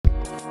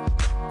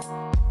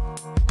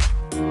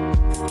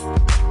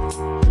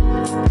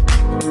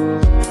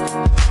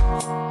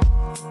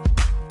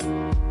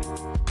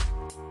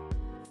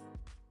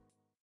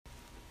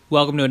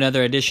Welcome to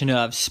another edition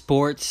of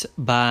Sports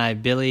by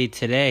Billy.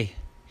 Today,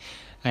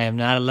 I am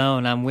not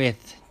alone. I'm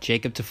with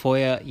Jacob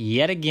Tafoya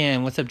yet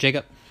again. What's up,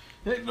 Jacob?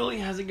 Hey, Billy.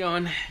 How's it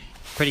going?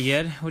 Pretty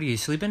good. What are you,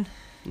 sleeping?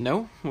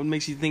 No? What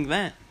makes you think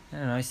that? I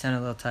don't know. You sound a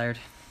little tired.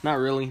 Not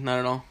really. Not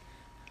at all.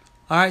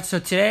 All right, so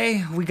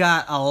today we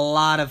got a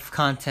lot of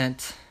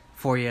content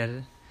for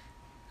you.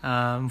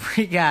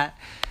 We got...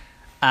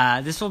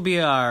 this will be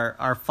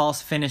our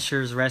False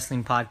Finishers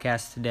Wrestling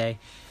podcast today.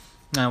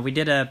 We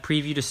did a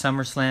preview to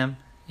SummerSlam.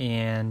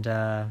 And,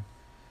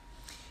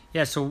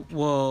 so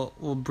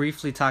we'll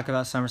briefly talk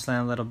about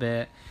SummerSlam a little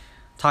bit,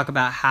 talk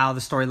about how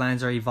the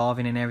storylines are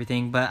evolving and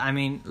everything. But, I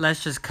mean,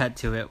 let's just cut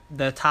to it.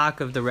 The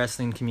talk of the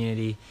wrestling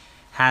community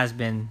has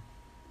been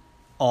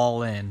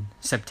All In,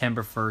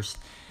 September 1st,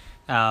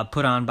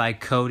 put on by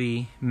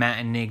Cody, Matt,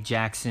 and Nick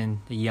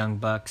Jackson, the Young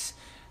Bucks,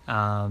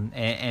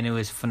 and it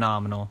was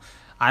phenomenal.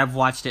 I've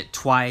watched it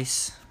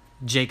twice.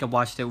 Jacob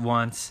watched it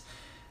once.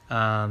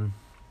 And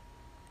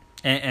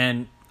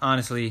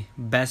honestly,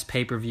 best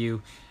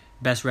pay-per-view,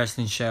 best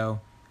wrestling show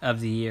of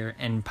the year,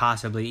 and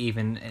possibly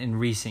even in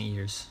recent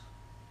years.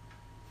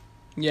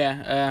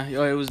 Yeah,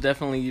 it was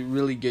definitely a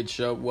really good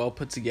show, well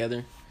put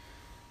together.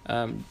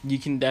 You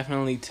can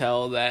definitely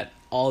tell that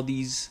all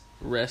these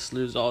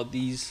wrestlers, all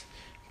these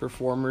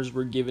performers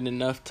were given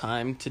enough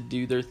time to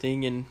do their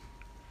thing, and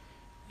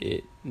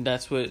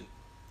that's what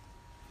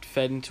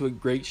fed into a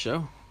great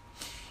show.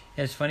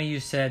 It's funny you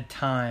said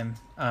time.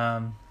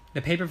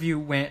 The pay-per-view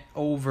went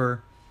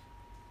over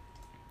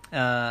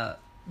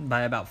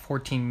by about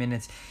 14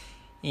 minutes,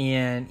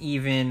 and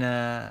even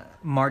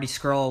Marty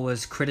Scurll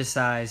was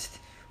criticized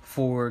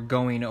for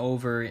going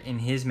over in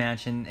his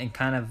match, and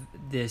kind of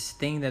this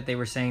thing that they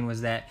were saying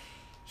was that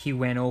he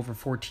went over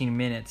 14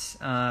 minutes.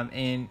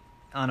 And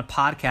on a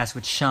podcast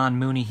with Sean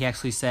Mooney, he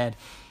actually said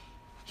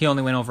he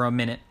only went over a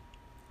minute,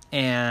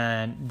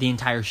 and the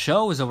entire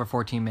show was over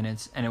 14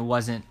 minutes, and it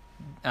wasn't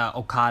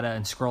Okada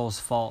and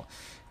Scurll's fault.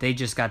 They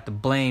just got the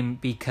blame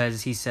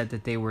because he said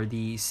that they were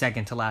the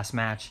second to last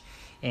match,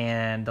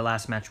 and the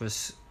last match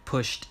was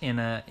pushed in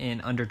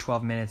under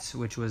 12 minutes,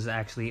 which was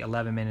actually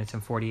 11 minutes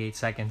and 48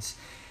 seconds.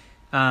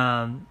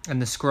 And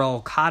the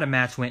Scurll-Okada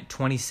match went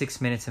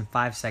 26 minutes and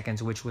 5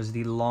 seconds, which was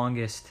the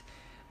longest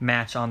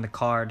match on the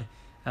card.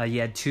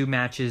 You had two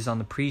matches on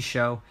the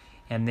pre-show,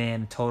 and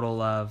then a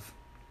total of,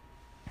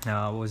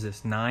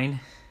 nine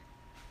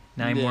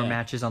more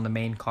matches on the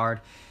main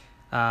card.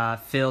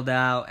 Filled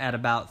out at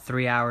about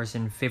 3 hours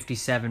and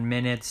 57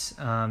 minutes.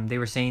 They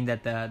were saying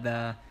that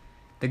the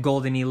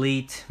Golden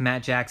Elite,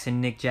 Matt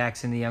Jackson, Nick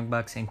Jackson, the Young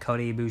Bucks, and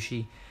Kota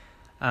Ibushi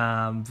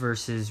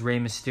versus Rey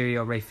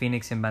Mysterio, Rey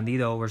Fenix, and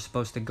Bandido were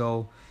supposed to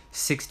go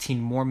 16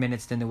 more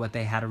minutes than what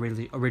they had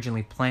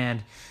originally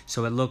planned.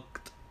 So it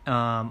looked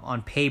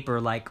on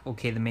paper like,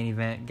 okay, the main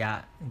event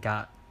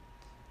got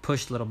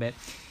pushed a little bit.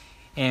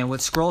 And what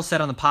Scurll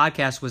said on the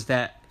podcast was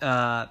that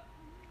I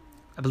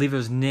believe it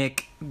was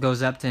Nick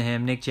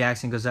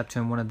Jackson goes up to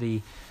him, one of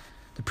the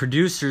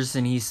producers,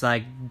 and he's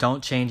like,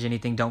 don't change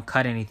anything, don't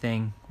cut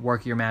anything,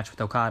 work your match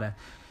with Okada.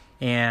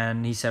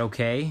 And he said,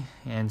 okay.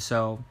 And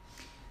so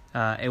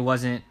it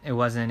wasn't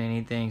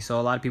anything. So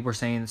a lot of people were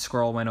saying that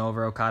Scurll went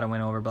over, Okada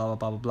went over, blah, blah,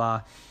 blah, blah,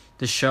 blah.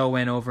 The show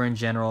went over in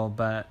general,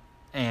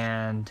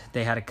 and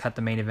they had to cut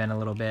the main event a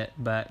little bit,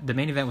 but the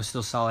main event was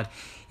still solid.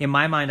 In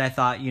my mind, I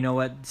thought, you know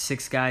what,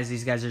 these guys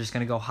are just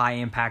going to go high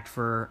impact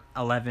for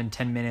 11,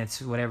 10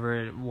 minutes,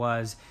 whatever it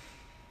was,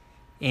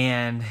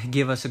 and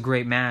give us a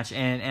great match.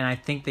 And I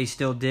think they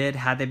still did.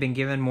 Had they been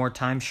given more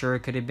time, sure, it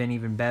could have been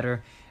even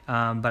better.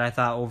 But I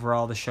thought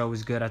overall the show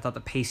was good. I thought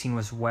the pacing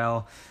was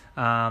well.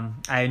 I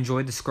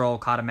enjoyed the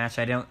Scurll-Okada match.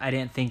 I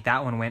didn't think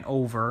that one went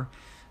over.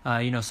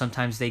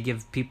 Sometimes they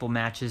give people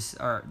matches,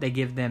 or they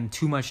give them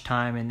too much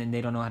time, and then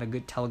they don't know how to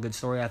tell a good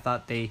story. I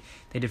thought they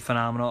did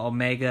phenomenal.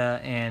 Omega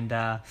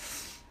and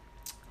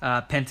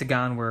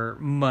Pentagon were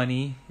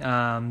money.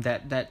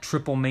 That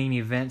triple main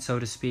event, so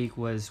to speak,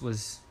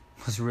 was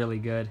really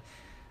good.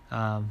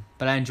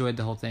 But I enjoyed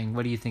the whole thing.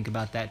 What do you think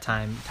about that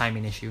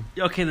timing issue?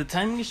 Okay, the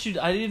timing issue,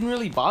 I didn't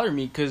really bother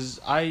me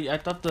because I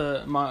thought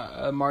the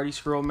Marty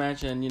Scurll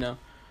match and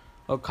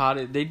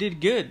Okada, they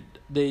did good.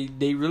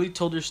 They really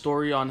told their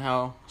story on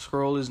how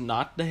Scurll is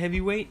not the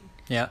heavyweight.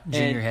 Yeah,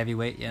 junior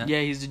heavyweight, yeah.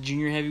 Yeah, he's a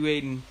junior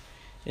heavyweight,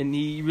 and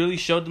he really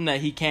showed them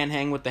that he can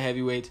hang with the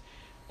heavyweights.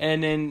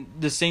 And then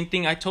the same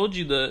thing I told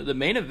you, the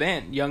main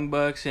event, Young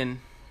Bucks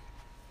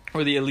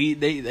or the Elite,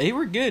 they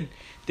were good.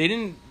 They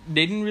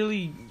didn't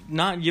really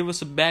not give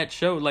us a bad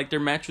show. Like,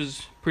 their match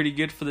was pretty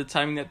good for the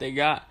timing that they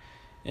got,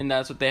 and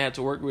that's what they had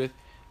to work with.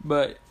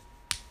 But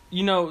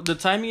the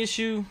timing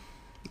issue,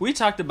 we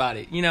talked about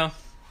it,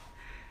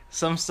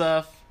 Some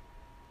stuff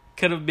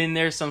could have been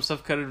there, some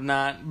stuff could have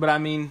not. But, I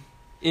mean,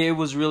 it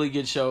was a really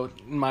good show,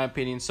 in my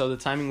opinion. So the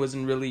timing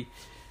wasn't really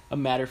a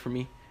matter for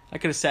me. I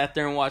could have sat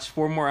there and watched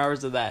 4 more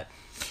hours of that,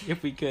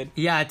 if we could.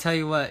 Yeah, I tell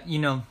you what,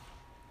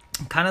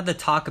 kind of the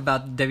talk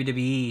about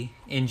WWE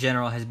in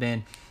general has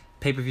been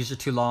pay-per-views are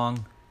too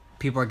long,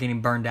 people are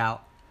getting burned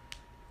out.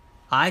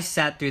 I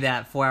sat through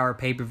that 4-hour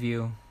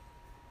pay-per-view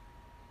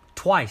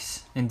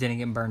twice and didn't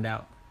get burned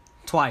out.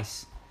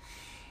 twice.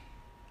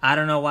 I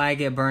don't know why I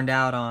get burned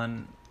out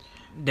on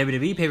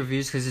WWE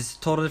pay-per-views, because it's a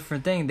total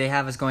different thing. They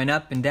have us going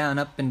up and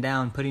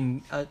down,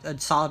 putting a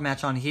solid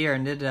match on here,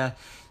 and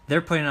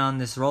they're putting on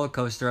this roller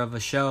coaster of a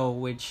show,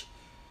 which,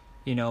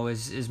 you know,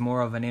 is more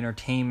of an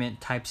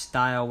entertainment type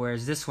style,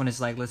 whereas this one is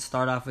like, let's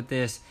start off with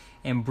this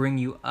and bring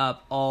you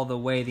up all the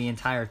way the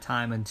entire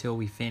time until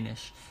we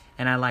finish.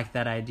 And I like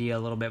that idea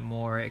a little bit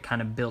more. It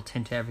kind of built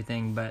into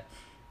everything. But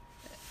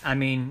I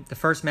mean, the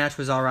first match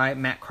was all right.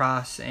 Matt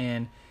Cross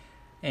and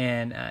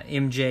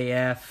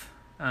MJF,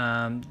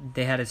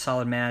 they had a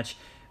solid match.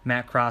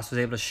 Matt Cross was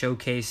able to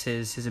showcase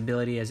his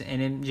ability,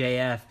 and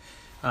MJF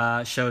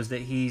shows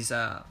that he's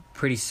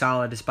pretty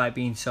solid despite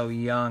being so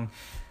young.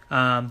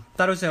 Thought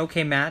it was an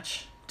okay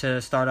match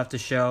to start off the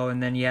show,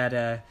 and then you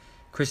had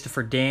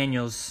Christopher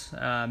Daniels,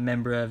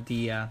 member of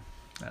the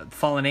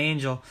Fallen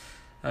Angel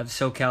of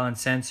SoCal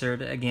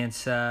Uncensored,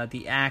 against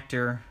the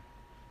actor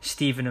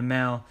Stephen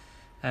Amell,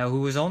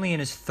 who was only in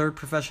his third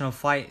professional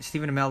fight.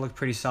 Stephen Amell looked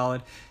pretty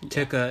solid.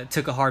 Yeah.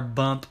 Took a hard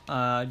bump,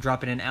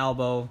 dropping an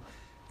elbow,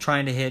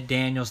 trying to hit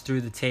Daniels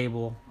through the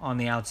table on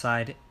the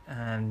outside,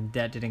 and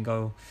that didn't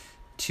go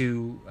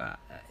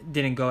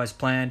as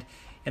planned.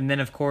 And then,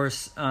 of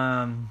course,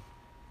 after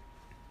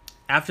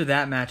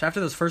that match,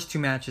 after those first two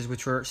matches,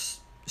 which were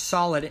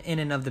solid in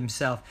and of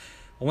themselves,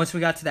 but once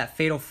we got to that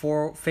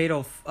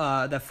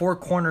that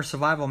four-corner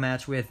survival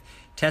match with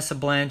Tessa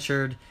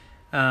Blanchard,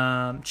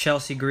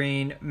 Chelsea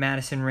Green,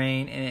 Madison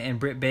Rayne, and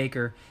Britt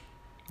Baker,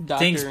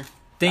 Dr.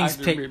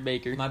 Britt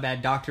Baker. My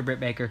bad, Dr. Britt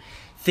Baker.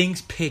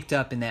 Things picked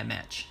up in that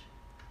match.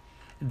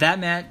 That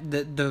match,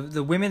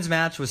 the women's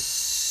match was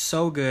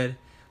so good,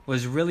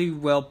 was really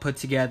well put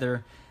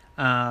together.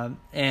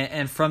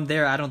 And from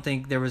there, I don't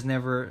think there was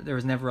never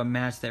a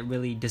match that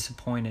really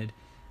disappointed.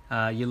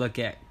 You look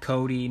at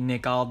Cody,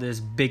 Nick Aldis,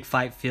 big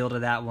fight feel to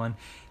that one.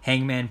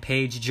 Hangman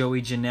Page,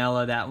 Joey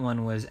Janela, that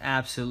one was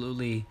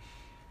absolutely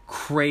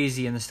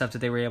crazy in the stuff that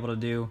they were able to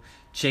do.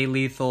 Jay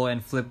Lethal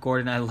and Flip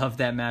Gordon, I love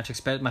that match.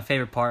 My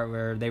favorite part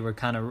where they were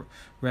kind of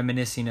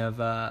reminiscing of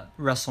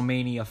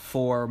WrestleMania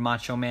 4,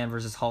 Macho Man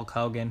versus Hulk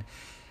Hogan.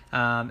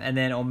 And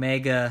then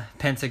Omega,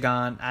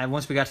 Pentagon.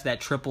 Once we got to that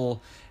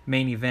triple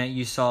main event,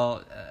 you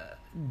saw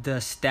the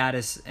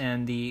status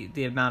and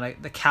the amount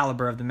of the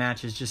caliber of the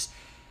matches just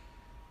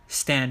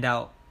stand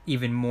out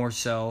even more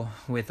so,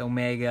 with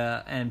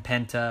Omega and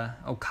Penta,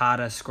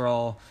 Okada,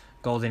 Skrull,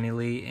 Golden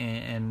Elite,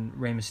 and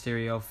Rey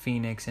Mysterio,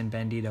 Phoenix, and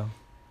Bandito.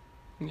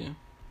 Yeah.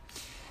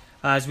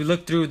 As we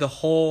look through the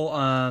whole,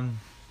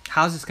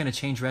 how's this going to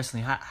change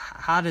wrestling?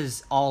 How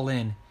does All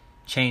In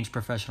change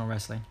professional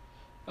wrestling?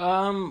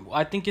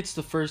 I think it's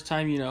the first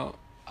time, you know,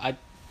 I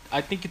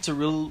think it's a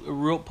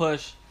real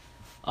push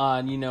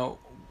on, you know,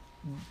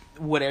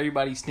 what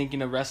everybody's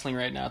thinking of wrestling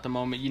right now at the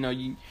moment. You know,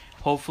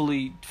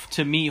 hopefully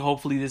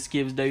this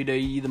gives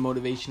WWE the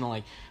motivation to,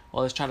 like,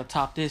 well, let's try to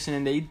top this, and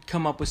then they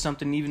come up with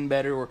something even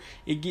better, or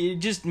it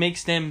just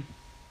makes them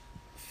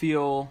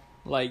feel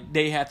like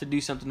they have to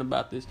do something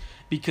about this,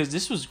 because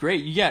this was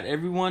great. You got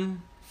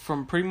everyone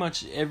from pretty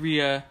much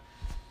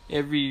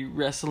every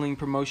wrestling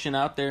promotion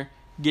out there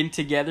getting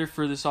together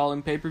for this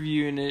All-In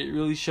pay-per-view, and it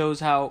really shows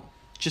how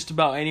just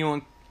about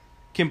anyone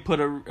can put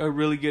a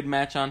really good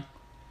match on,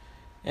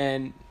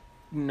 and,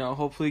 you know,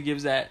 hopefully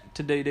gives that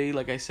to WWE,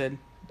 like I said.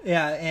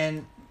 Yeah,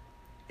 and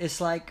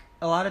it's like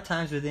a lot of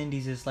times with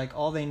indies, it's like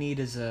all they need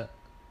is a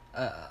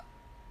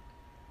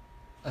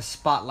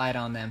spotlight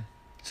on them,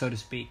 so to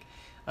speak,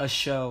 a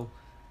show,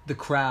 the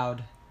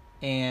crowd,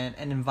 and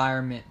an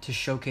environment to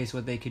showcase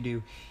what they could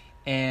do.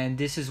 And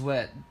this is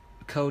what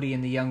Cody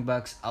and the Young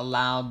Bucks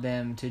allowed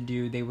them to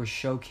do. They were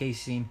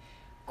showcasing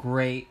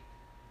great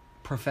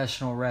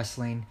professional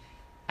wrestling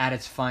at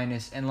its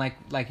finest, and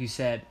like you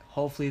said,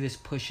 hopefully this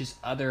pushes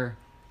other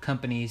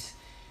companies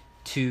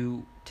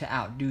to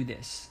outdo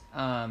this,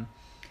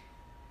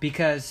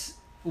 because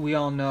we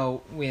all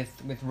know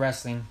with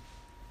wrestling,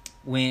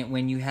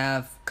 when you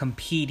have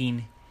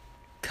competing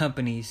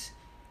companies,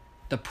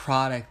 the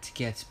product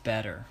gets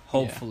better,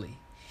 hopefully. Yeah.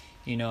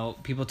 You know,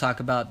 people talk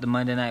about the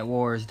Monday Night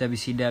Wars,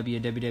 WCW,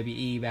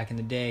 WWE back in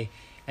the day,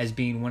 as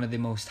being one of the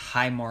most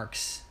high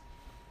marks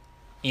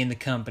in the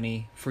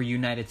company for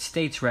United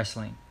States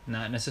wrestling,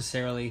 not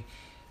necessarily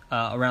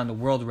around the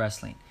world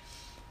wrestling.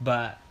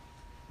 But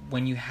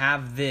when you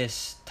have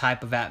this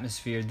type of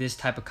atmosphere, this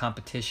type of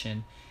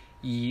competition,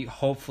 you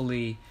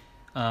hopefully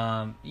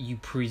you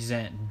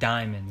present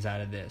diamonds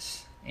out of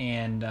this.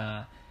 And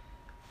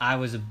I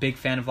was a big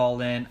fan of All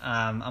In.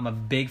 I'm a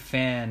big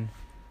fan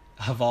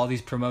of all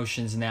these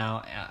promotions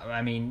now.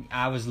 I mean,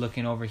 I was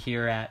looking over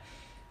here at,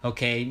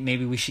 okay,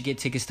 maybe we should get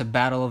tickets to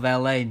Battle of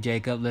LA,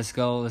 Jacob. Let's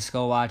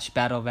go watch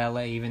Battle of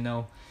LA, even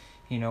though,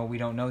 you know, we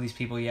don't know these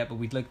people yet, but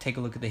we'd take a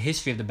look at the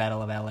history of the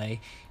Battle of LA,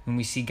 when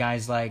we see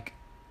guys like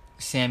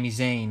Sami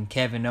Zayn,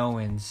 Kevin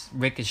Owens,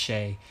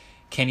 Ricochet,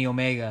 Kenny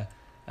Omega.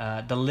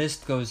 The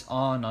list goes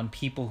on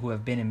people who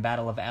have been in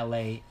Battle of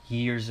LA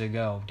years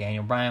ago.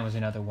 Daniel Bryan was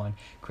another one.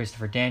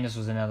 Christopher Daniels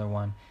was another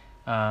one.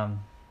 And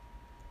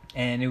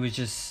it was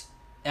just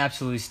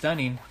absolutely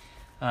stunning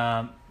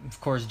Of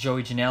course,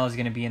 Joey Janela is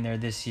going to be in there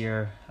this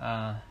year.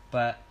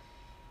 But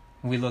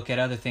we look at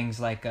other things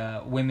like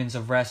Women's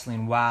of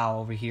Wrestling, WOW,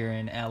 over here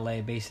in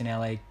LA, based in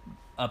LA,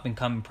 up and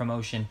coming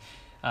promotion,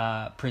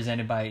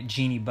 presented by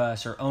Jeannie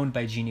Buss, or owned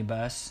by Jeannie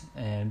Buss.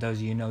 And those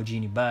of you who know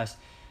Jeannie Buss,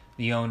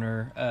 the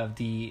owner of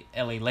the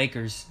LA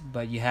Lakers,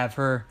 but you have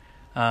her.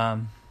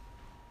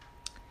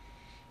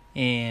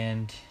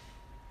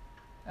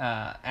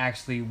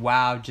 Actually,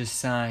 WOW just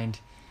signed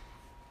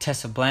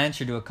Tessa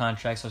Blanchard to a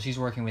contract, so she's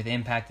working with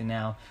Impact and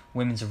now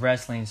Women's of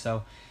Wrestling.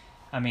 So,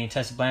 I mean,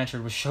 Tessa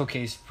Blanchard was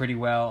showcased pretty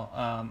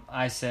well.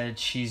 I said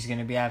she's going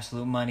to be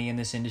absolute money in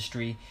this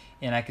industry,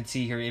 and I could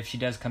see her, if she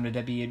does come to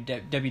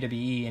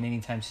WWE and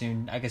anytime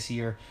soon, I could see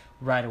her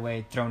right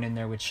away thrown in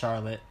there with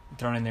Charlotte,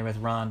 thrown in there with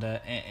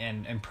Ronda,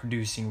 and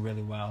producing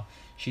really well.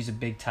 She's a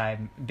big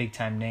time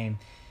name.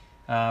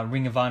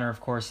 Ring of Honor, of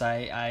course,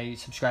 I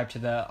subscribed to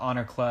the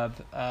Honor Club,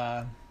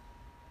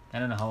 I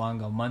don't know how long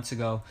ago, months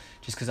ago,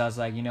 just because I was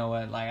like, you know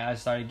what, like I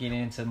started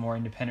getting into more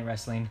independent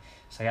wrestling.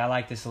 It's like, I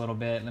like this a little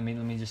bit. Let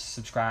me just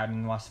subscribe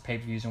and watch the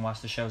pay-per-views and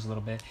watch the shows a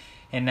little bit.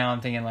 And now I'm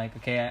thinking like,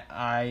 okay,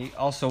 I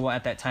also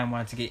at that time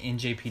wanted to get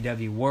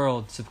NJPW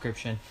World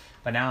subscription,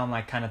 but now I'm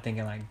like kind of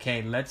thinking like,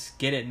 okay, let's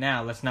get it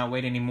now. Let's not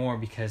wait anymore,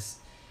 because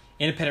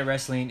independent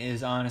wrestling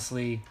is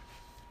honestly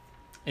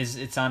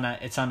it's on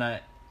a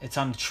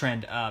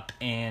trend up,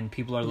 and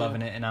people are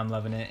loving it, and I'm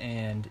loving it,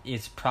 and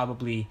it's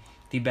probably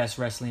the best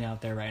wrestling out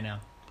there right now.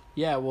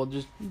 Yeah, well,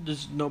 just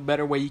no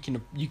better way you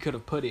could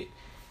have put it.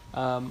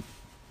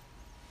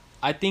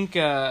 I think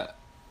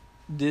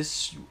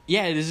this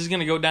is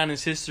gonna go down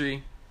as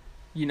history.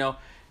 You know,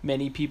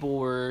 many people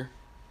were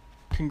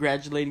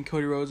congratulating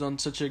Cody Rhodes on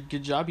such a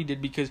good job he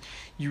did, because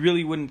you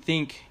really wouldn't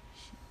think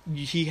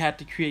he had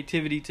the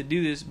creativity to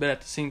do this, but at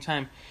the same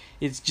time,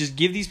 it's just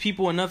give these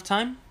people enough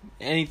time,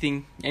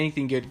 anything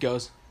good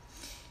goes.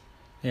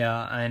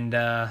 Yeah, and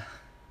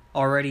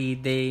already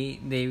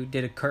they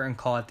did a curtain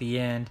call at the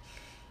end,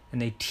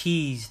 and they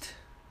teased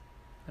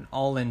an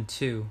All-In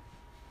 2.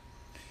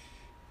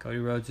 Cody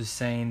Rhodes was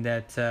saying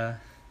that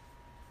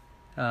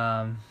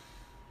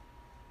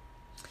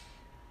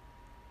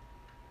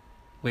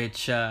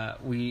which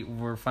we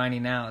were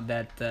finding out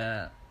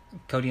that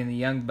Cody and the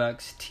Young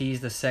Bucks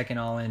teased the second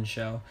All-In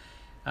show.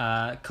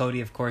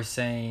 Cody, of course,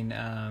 saying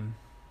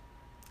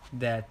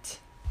that,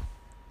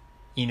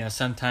 you know,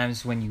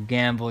 sometimes when you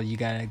gamble, you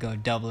gotta go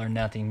double or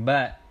nothing.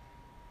 But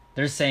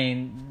there's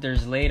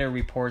later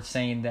reports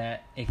saying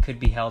that it could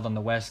be held on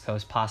the West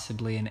Coast,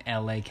 possibly in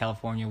LA,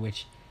 California,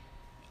 which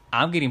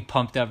I'm getting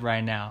pumped up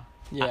right now.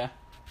 Yeah.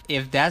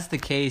 If that's the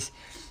case,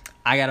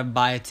 I gotta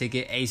buy a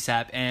ticket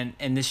ASAP.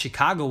 And the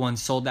Chicago one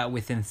sold out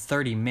within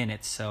 30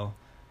 minutes, so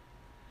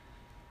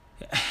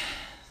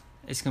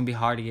it's gonna be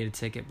hard to get a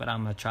ticket, but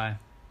I'm gonna try.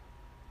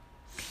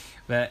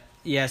 But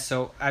yeah,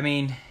 so I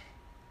mean,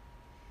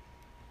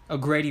 a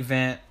great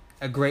event,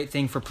 a great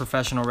thing for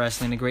professional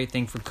wrestling, a great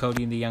thing for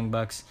Cody and the Young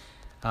Bucks.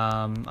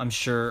 I'm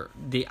sure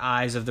the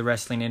eyes of the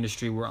wrestling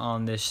industry were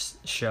on this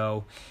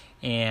show,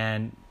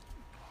 and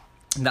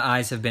the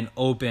eyes have been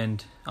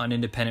opened on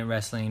independent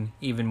wrestling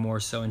even more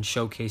so, and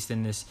showcased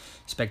in this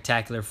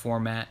spectacular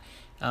format.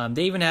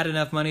 They even had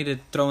enough money to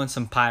throw in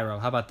some pyro.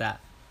 How about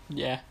that?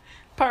 Yeah,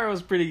 pyro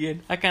was pretty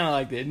good. I kind of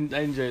liked it. I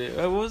enjoyed it.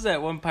 What was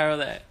that one pyro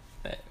that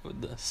with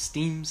the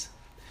steams?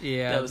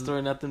 Yeah, that was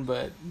throwing nothing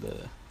but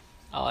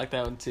I like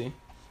that one too.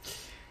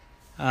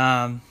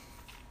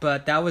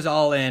 But that was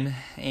all in,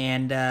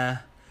 and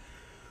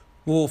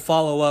we'll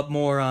follow up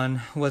more on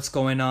what's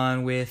going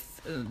on with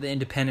the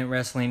independent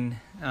wrestling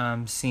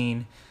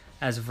scene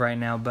as of right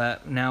now.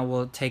 But now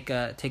we'll take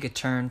a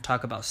turn,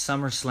 talk about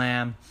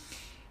SummerSlam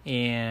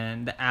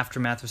and the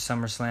aftermath of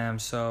SummerSlam.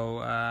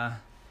 So,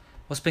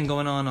 what's been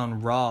going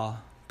on Raw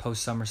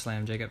post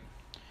SummerSlam, Jacob?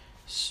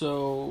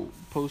 So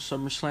post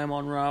SummerSlam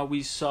on Raw,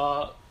 we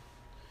saw.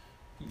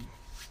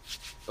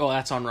 Oh,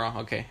 that's on Raw.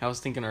 Okay, I was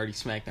thinking already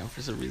SmackDown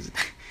for some reason.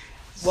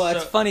 Well,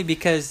 it's funny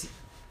because,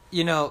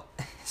 you know,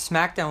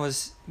 SmackDown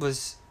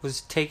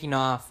was taking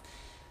off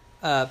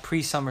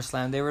pre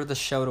SummerSlam. They were the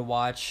show to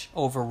watch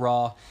over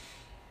Raw,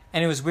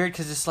 and it was weird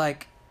because it's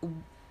like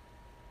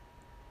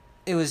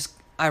it was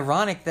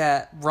ironic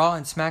that Raw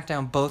and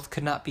SmackDown both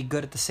could not be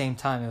good at the same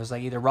time. It was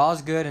like either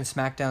Raw's good and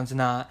SmackDown's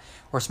not,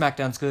 or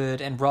SmackDown's good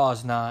and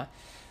Raw's not.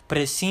 But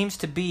it seems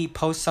to be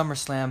post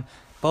SummerSlam,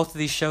 both of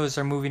these shows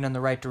are moving in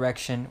the right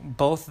direction.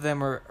 Both of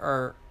them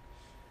are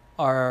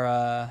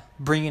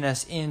bringing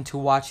us into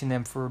watching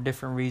them for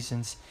different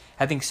reasons.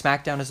 I think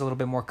SmackDown is a little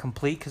bit more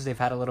complete because they've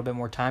had a little bit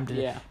more time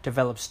to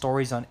develop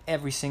stories on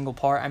every single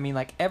part. I mean,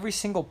 like every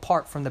single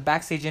part, from the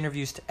backstage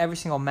interviews to every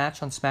single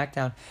match on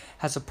SmackDown,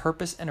 has a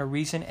purpose and a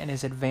reason and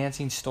is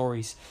advancing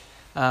stories.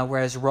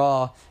 Whereas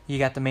Raw, you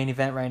got the main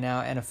event right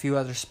now and a few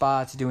other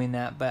spots doing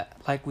that. But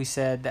like we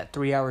said, that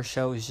 3-hour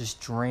show is just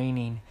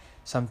draining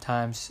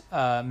sometimes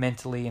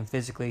mentally and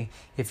physically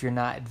if you're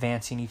not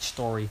advancing each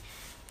story.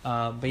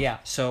 But yeah,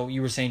 so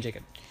you were saying,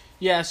 Jacob.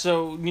 Yeah,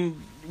 so I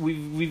mean,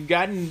 we've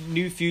gotten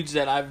new feuds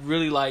that I've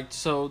really liked.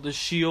 So the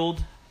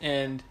Shield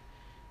and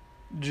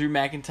Drew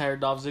McIntyre,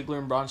 Dolph Ziggler,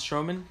 and Braun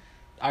Strowman.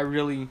 I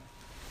really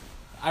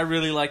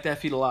like that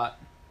feud a lot.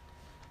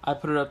 I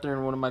put it up there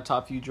in one of my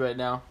top feuds right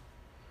now.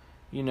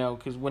 You know,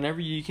 because whenever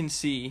you can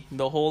see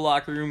the whole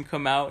locker room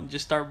come out and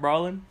just start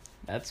brawling,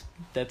 that's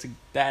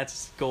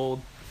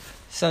gold.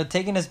 So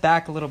taking us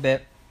back a little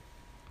bit,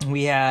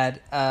 we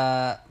had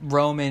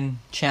Roman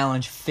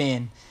challenge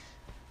Finn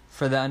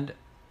for the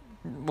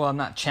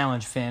not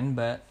challenge Finn,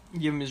 but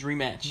give him his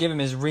rematch. Give him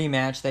his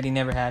rematch that he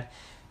never had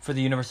for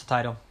the Universal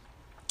title.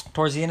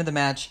 Towards the end of the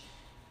match,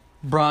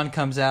 Braun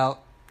comes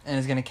out and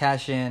is going to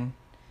cash in.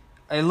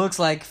 It looks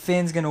like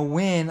Finn's going to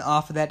win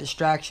off of that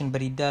distraction,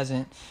 but he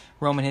doesn't.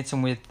 Roman hits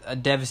him with a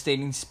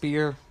devastating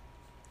spear.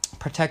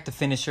 Protect the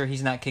finisher.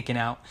 He's not kicking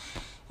out.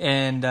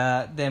 And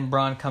then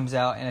Braun comes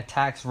out and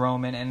attacks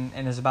Roman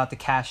and is about to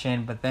cash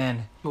in, but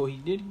then... Well, he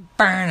did.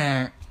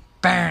 Burner,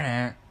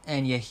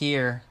 and you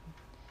hear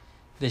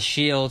the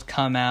Shield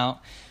come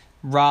out.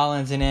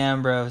 Rollins and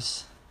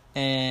Ambrose,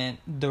 and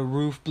the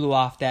roof blew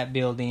off that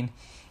building.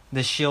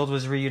 The Shield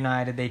was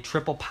reunited. They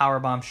triple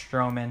powerbomb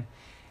Strowman.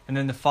 And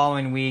then the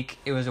following week,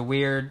 it was a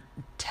weird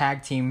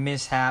tag team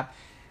mishap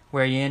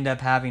where you end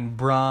up having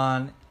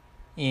Braun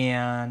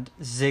and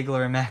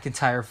Ziggler and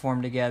McIntyre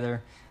form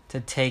together to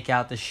take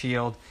out the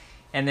Shield.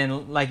 And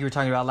then, like you were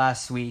talking about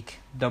last week,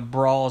 the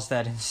brawls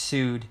that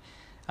ensued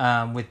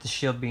with the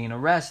Shield being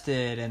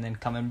arrested and then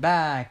coming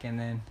back, and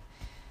then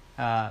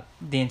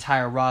the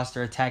entire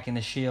roster attacking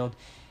the Shield.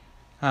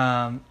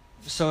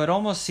 So it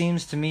almost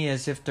seems to me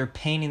as if they're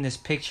painting this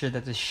picture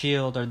that the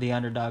Shield are the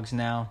underdogs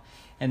now,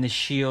 and the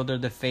Shield are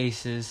the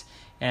faces,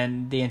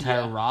 and the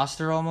entire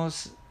roster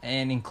almost,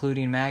 and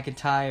including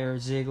McIntyre,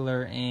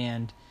 Ziggler,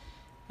 and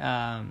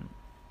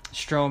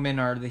Strowman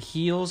are the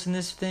heels in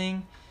this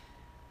thing.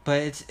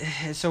 But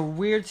it's a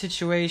weird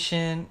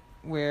situation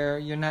where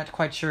you're not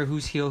quite sure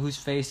who's heel, who's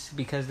face,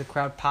 because the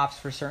crowd pops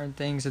for certain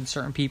things and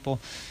certain people.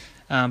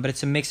 But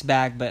it's a mixed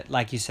bag. But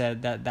like you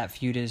said, that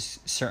feud is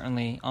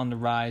certainly on the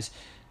rise.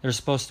 They're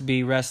supposed to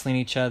be wrestling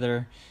each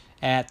other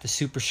at the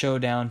Super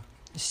Showdown,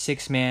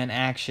 6-man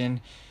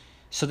action.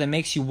 So that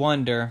makes you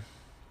wonder,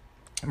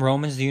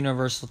 Roman's the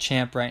Universal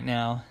Champ right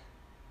now.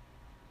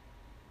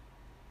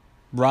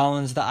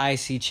 Rollins the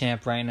IC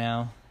Champ right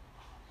now.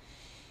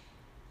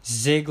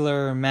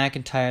 Ziggler,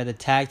 McIntyre, the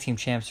Tag Team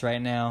Champs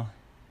right now.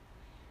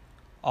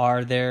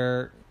 Are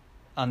there,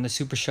 on the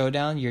Super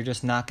Showdown, you're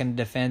just not going to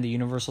defend the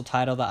Universal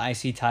title, the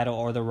IC title,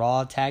 or the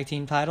Raw Tag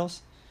Team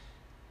titles?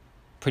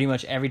 Pretty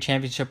much every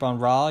championship on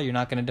Raw, you're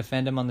not going to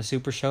defend them on the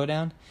Super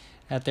Showdown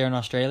out there in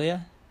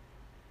Australia?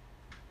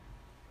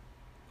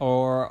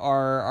 Or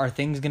are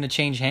things going to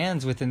change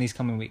hands within these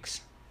coming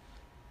weeks?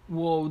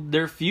 Well,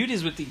 their feud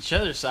is with each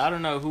other, so I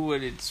don't know who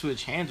would it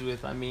switch hands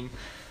with. I mean,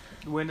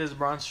 when does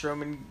Braun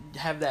Strowman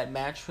have that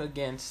match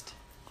against?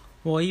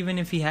 Well, even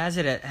if he has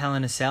it at Hell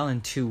in a Cell in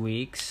 2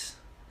 weeks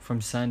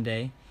from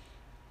Sunday,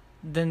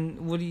 then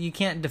you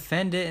can't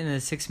defend it in a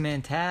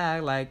 6-man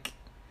tag. Like,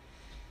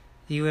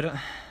 you would...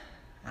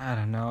 I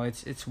don't know.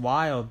 It's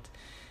wild.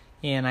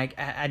 And I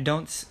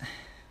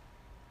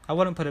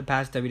wouldn't put it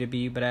past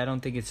WWE, but I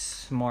don't think it's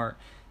smart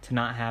to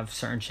not have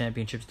certain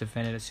championships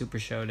defended at Super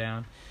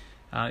Showdown.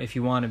 If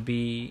you want to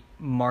be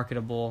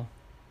marketable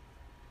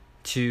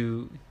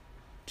to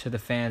the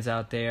fans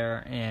out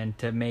there and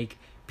to make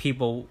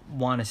people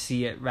want to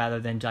see it rather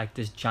than like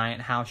this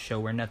giant house show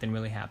where nothing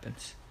really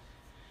happens,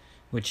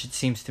 which it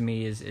seems to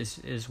me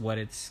is what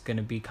it's going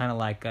to be. Kind of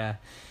like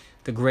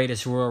the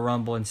greatest Royal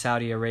Rumble in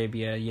Saudi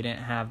Arabia. You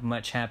didn't have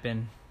much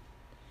happen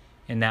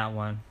in that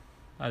one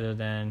other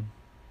than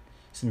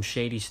some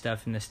shady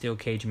stuff in the steel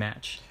cage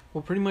match.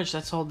 Well, pretty much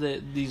that's all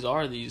that these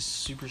are. These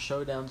Super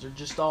Showdowns are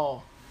just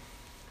all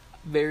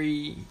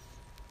very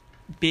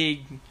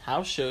big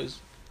house shows.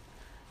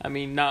 I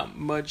mean, not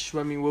much.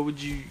 I mean, what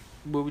would you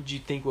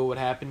think what would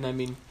happen? I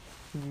mean,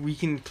 we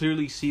can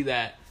clearly see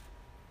that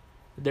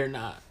they're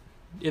not,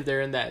 if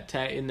they're in that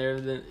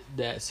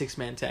that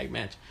 6-man tag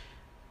match.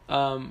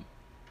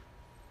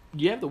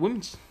 You have the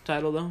women's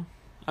title though.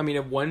 I mean,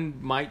 if one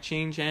might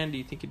change hand, do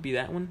you think it'd be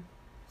that one?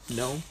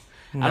 No.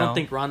 I don't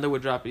think Ronda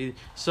would drop it either.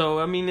 So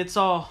I mean, it's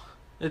all.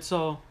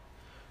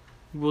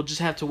 We'll just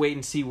have to wait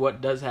and see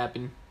what does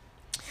happen.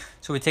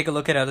 So we take a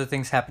look at other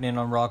things happening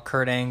on Raw.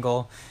 Kurt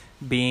Angle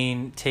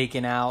being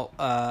taken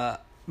out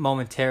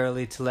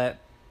momentarily to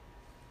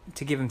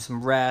give him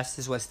some rest,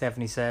 is what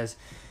Stephanie says.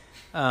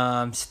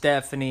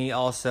 Stephanie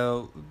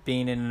also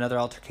being in another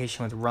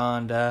altercation with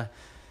Ronda.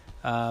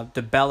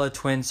 The Bella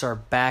Twins are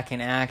back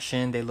in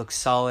action. They look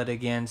solid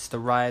against the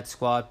Riot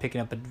Squad, picking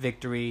up a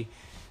victory.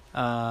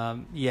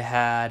 You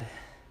had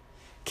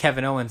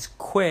Kevin Owens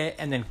quit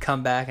and then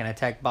come back and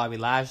attack Bobby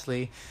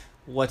Lashley.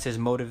 What's his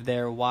motive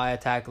there? Why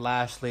attack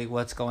Lashley?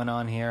 What's going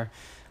on here?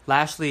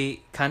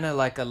 Lashley, kind of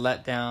like a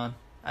letdown.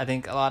 I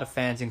think a lot of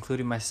fans,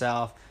 including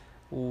myself,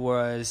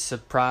 was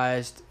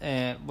surprised,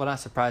 and not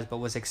surprised, but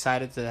was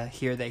excited to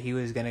hear that he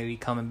was going to be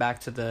coming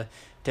back to the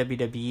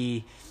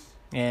WWE.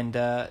 And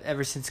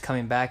ever since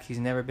coming back, he's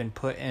never been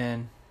put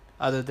in,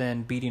 other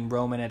than beating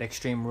Roman at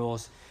Extreme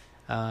Rules.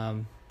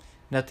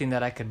 Nothing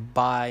that I could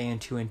buy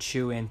into and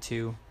chew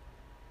into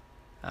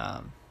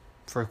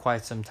for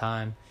quite some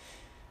time.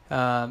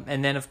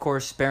 And then, of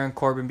course, Baron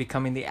Corbin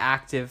becoming the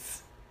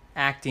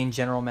acting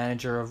general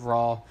manager of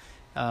Raw.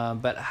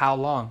 But how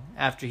long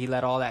after he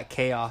let all that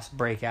chaos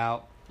break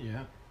out?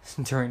 Yeah.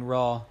 During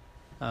Raw.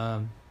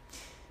 But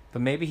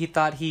maybe he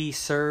thought he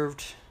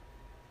served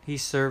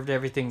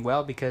everything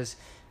well, because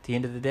at the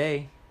end of the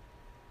day,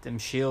 them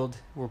Shield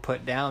were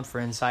put down for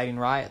inciting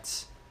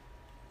riots.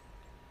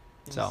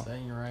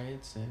 Inciting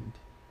riots and...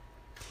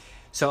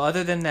 So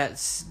other than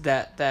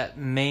that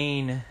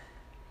main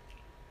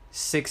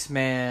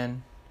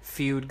 6-man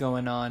feud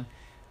going on,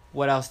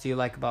 what else do you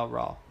like about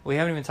Raw? We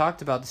haven't even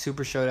talked about the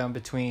Super Showdown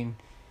between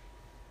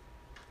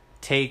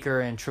Taker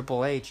and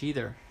Triple H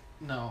either.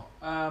 No.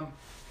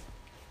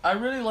 I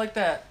really like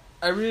that.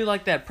 I really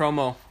like that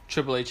promo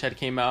Triple H had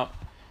came out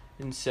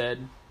and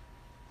said.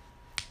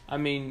 I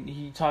mean,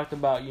 he talked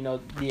about,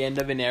 the end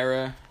of an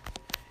era,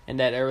 and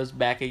that era's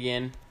back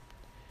again.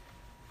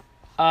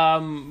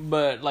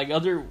 But like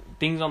other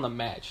things on the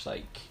match,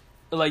 like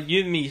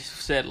you and me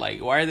said,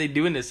 like, why are they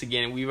doing this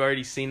again? We've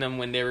already seen them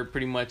when they were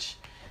pretty much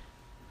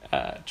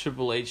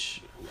Triple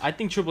H. I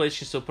think Triple H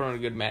can still put on a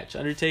good match.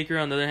 Undertaker,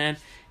 on the other hand,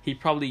 he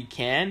probably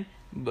can,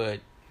 but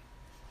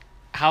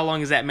how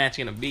long is that match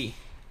gonna be?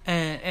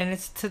 And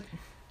it's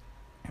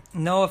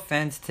no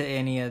offense to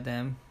any of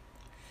them,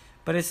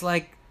 but it's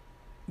like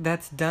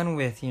that's done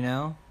with,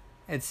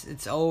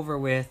 It's over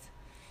with.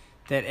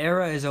 That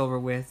era is over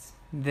with.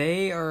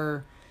 They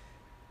are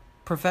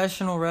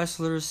professional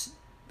wrestlers,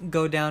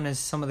 go down as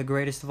some of the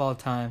greatest of all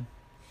time.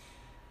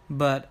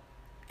 But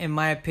in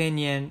my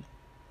opinion,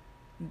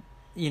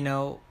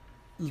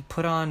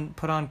 put on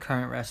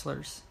current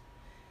wrestlers.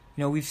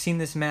 We've seen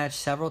this match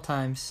several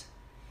times.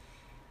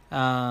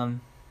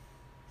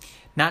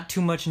 Not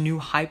too much new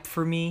hype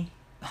for me,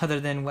 other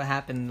than what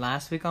happened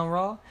last week on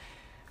Raw.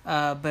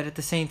 But at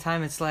the same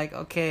time, it's like,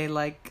 okay,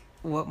 like,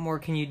 what more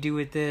can you do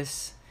with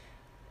this?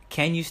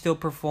 Can you still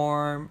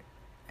perform?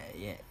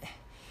 Yeah.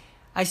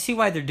 I see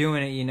why they're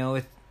doing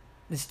it,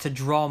 it's to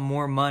draw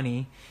more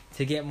money,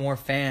 to get more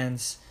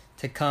fans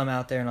to come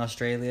out there in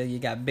Australia. You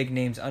got big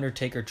names,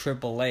 Undertaker,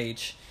 Triple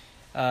H.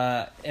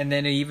 And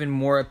then even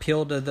more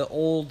appeal to the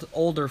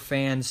older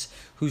fans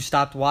who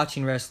stopped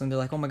watching wrestling. They're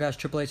like, oh my gosh,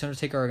 Triple H and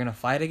Undertaker are going to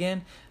fight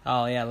again?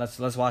 Oh yeah,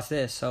 let's watch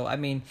this. So, I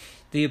mean,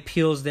 the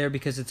appeal's there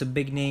because it's a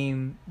big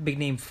name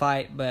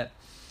fight, but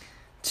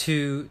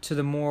to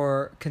the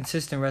more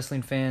consistent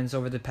wrestling fans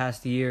over the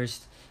past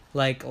years,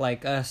 like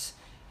us,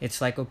 it's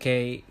like,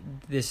 okay,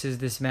 this is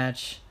this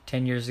match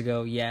 10 years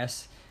ago,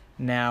 yes.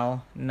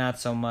 Now, not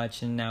so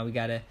much, and now we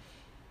got to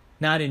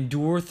not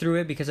endure through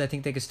it, because I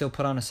think they could still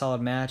put on a solid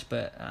match,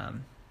 but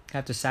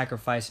have to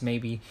sacrifice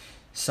maybe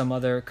some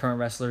other current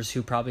wrestlers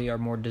who probably are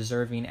more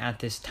deserving at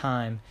this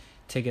time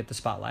to get the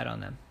spotlight on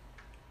them.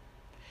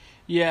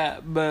 Yeah,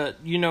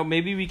 but,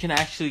 maybe we can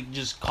actually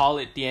just call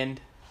it the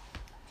end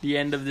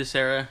of this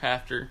era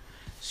after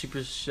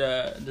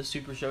the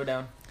Super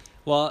Showdown.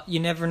 Well, you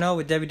never know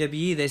with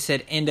WWE. They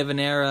said end of an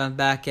era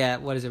back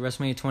at,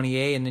 WrestleMania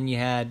 28, and then you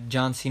had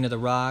John Cena, The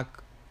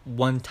Rock,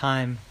 once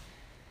in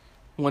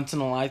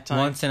a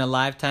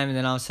lifetime, and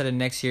then all of a sudden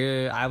next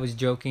year, I was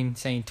joking,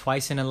 saying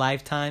twice in a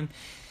lifetime.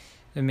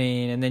 I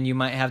mean, and then you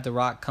might have The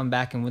Rock come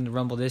back and win the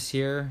Rumble this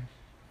year,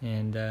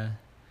 and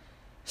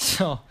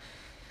so,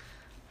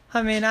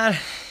 I mean,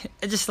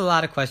 just a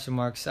lot of question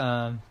marks.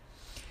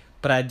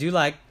 But I do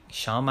like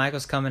Shawn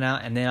Michaels coming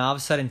out, and then all of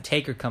a sudden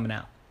Taker coming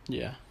out.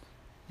 Yeah.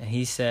 And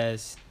he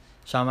says,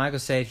 Shawn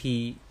Michaels said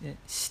he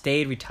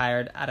stayed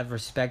retired out of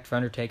respect for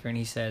Undertaker, and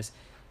he says,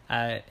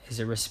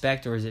 is it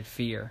respect or is it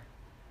fear?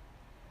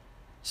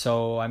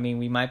 So, I mean,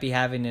 we might be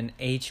having an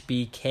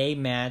HBK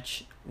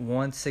match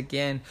once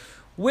again,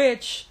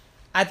 which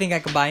I think I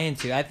could buy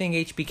into. I think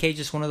HBK is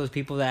just one of those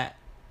people that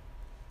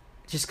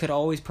just could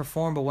always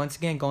perform, but once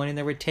again, going in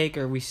there with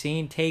Taker, we've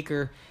seen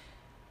Taker,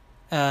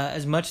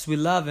 as much as we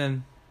love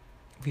him,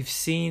 we've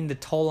seen the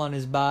toll on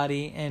his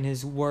body and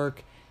his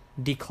work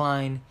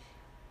decline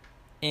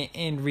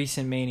in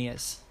recent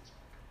Manias.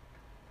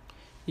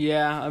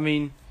 Yeah, I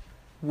mean,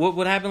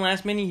 what happened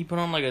last Mania? He put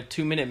on like a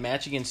 2-minute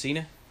match against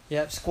Cena.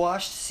 Yep,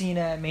 squashed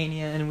Cena at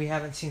Mania, and we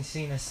haven't seen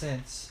Cena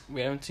since.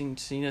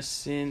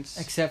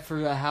 Except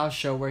for a house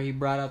show where he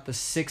brought out the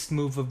 6th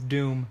move of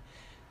Doom,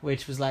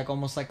 which was like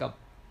almost like a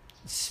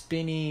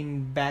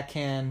spinning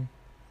backhand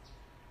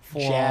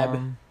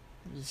forearm.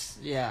 Jab.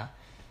 Yeah.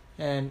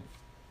 And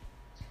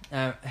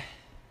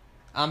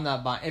I'm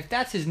not buying. If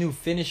that's his new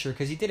finisher,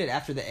 because he did it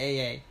after the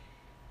AA,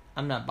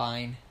 I'm not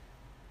buying.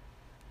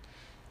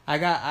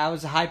 I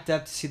was hyped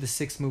up to see the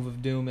 6th move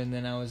of Doom, and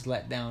then I was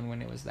let down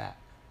when it was that.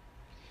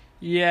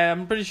 Yeah,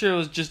 I'm pretty sure it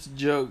was just a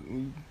joke.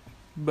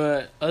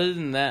 But other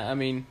than that, I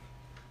mean,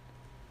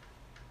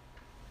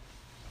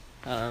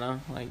 I don't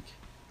know.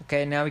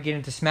 Okay, now we get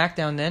into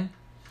SmackDown then.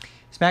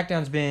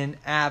 SmackDown's been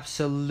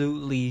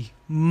absolutely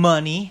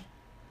money,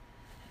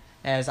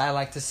 as I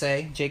like to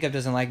say. Jacob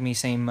doesn't like me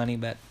saying money,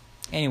 but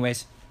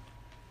anyways,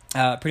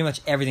 pretty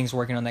much everything's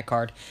working on that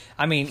card.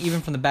 I mean,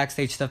 even from the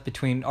backstage stuff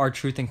between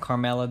R-Truth and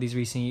Carmella these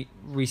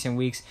recent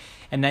weeks,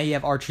 and now you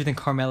have R-Truth and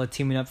Carmella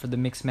teaming up for the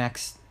mixed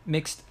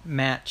mixed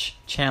match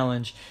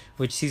challenge,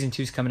 which season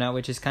 2 is coming out,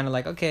 which is kind of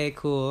like, okay,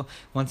 cool.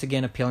 Once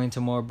again, appealing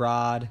to more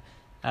broad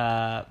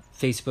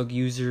Facebook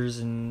users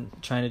and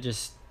trying to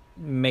just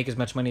make as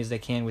much money as they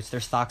can, which their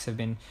stocks have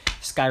been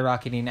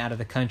skyrocketing out of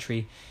the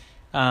country.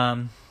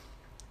 But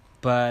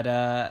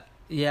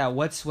yeah,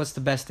 what's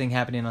the best thing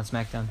happening on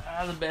SmackDown?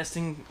 The best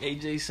thing,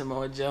 AJ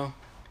Samoa Joe.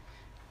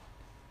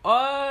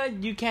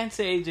 You can't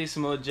say AJ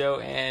Samoa Joe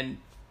and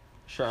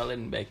Charlotte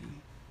and Becky.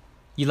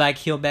 You like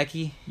heel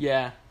Becky?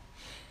 Yeah.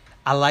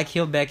 I like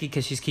heel Becky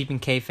because she's keeping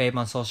kayfabe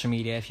on social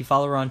media. If you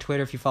follow her on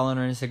Twitter, if you follow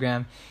her on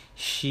Instagram,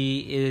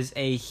 she is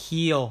a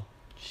heel.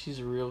 She's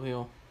a real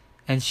heel.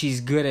 And she's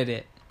good at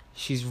it.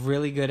 She's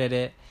really good at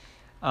it.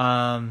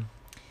 Now,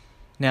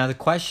 the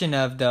question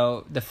of,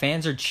 though, the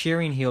fans are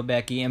cheering heel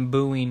Becky and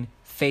booing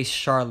face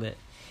Charlotte.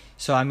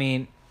 So, I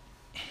mean,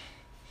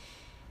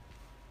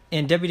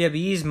 in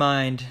WWE's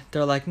mind,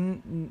 they're like,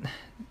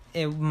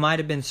 it might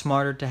have been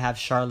smarter to have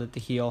Charlotte the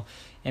heel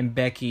and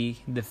Becky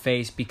the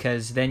face,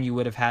 because then you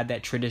would have had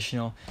that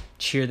traditional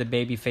cheer the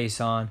baby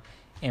face on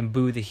and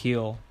boo the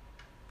heel.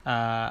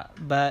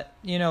 But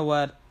you know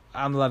what?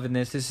 I'm loving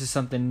this. This is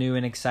something new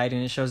and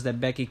exciting. It shows that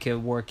Becky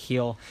could work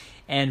heel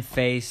and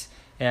face,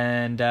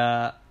 and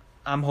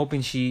I'm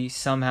hoping she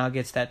somehow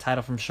gets that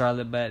title from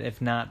Charlotte, but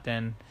if not,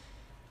 then,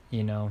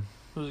 you know.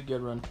 It was a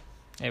good run.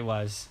 It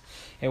was.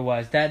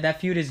 That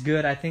feud is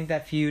good. I think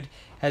that feud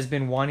has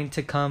been wanting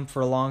to come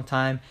for a long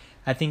time.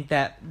 I think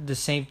that the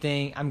same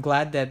thing, I'm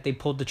glad that they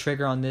pulled the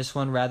trigger on this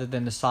one rather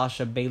than the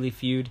Sasha Bayley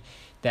feud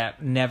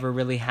that never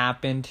really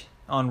happened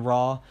on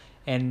Raw,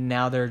 and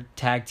now they're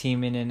tag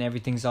teaming and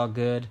everything's all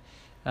good.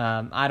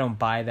 I don't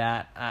buy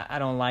that. I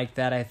don't like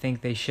that. I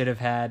think they should have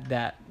had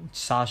that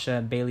Sasha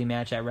and Bayley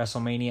match at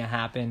WrestleMania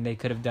happen. They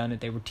could have done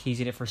it. They were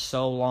teasing it for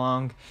so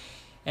long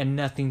and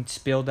nothing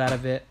spilled out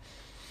of it.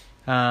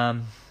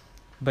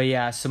 But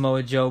yeah,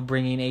 Samoa Joe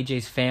bringing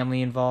AJ's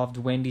family involved,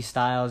 Wendy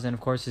Styles, and of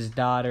course his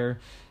daughter.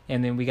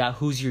 And then we got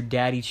Who's Your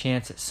Daddy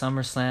chants at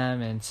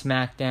SummerSlam and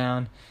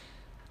SmackDown.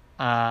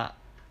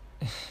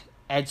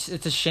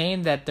 It's a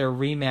shame that their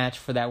rematch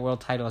for that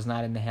world title is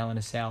not in the Hell in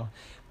a Cell.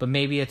 But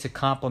maybe it's a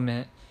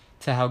compliment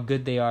to how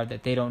good they are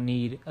that they don't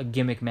need a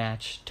gimmick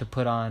match to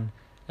put on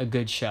a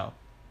good show.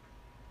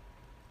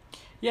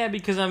 Yeah,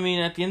 because, I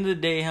mean, at the end of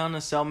the day, Hell in a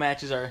Cell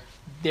matches are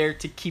there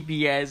to keep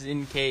you guys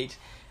in cage.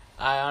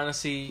 I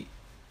honestly,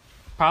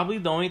 probably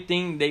the only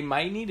thing they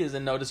might need is a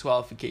no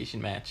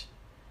disqualification match.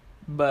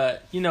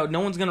 But, you know, no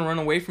one's going to run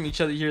away from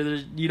each other here.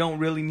 You don't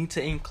really need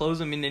to enclose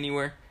them in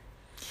anywhere.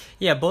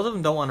 Yeah, both of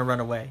them don't want to run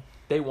away.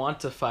 They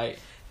want to fight.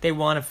 They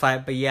want to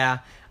fight, but yeah,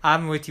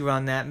 I'm with you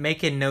on that.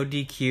 Make it no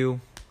DQ,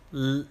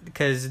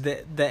 because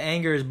the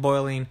anger is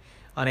boiling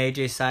on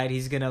AJ's side.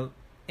 He's going to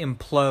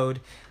implode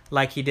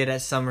like he did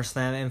at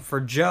SummerSlam. And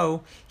for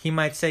Joe, he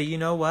might say, you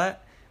know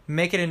what?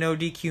 Make it a no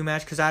DQ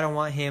match because I don't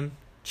want him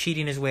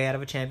cheating his way out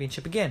of a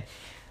championship again.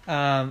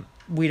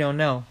 We don't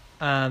know.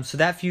 So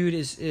that feud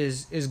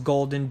is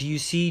golden. Do you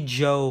see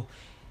Joe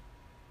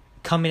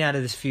coming out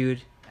of this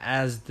feud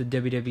as the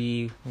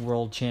WWE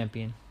World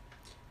Champion?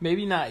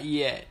 Maybe not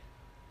yet.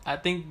 I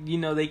think, you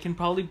know, they can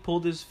probably pull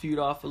this feud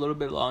off a little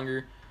bit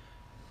longer.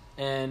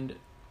 And,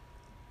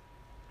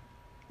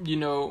 you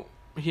know,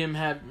 him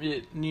have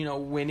it, you know,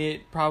 win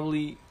it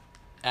probably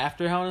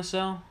after Hell in a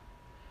Cell.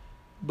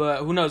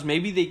 But who knows?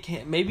 Maybe they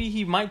can't. Maybe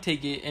he might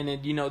take it, and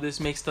it, you know, this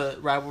makes the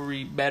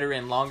rivalry better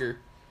and longer.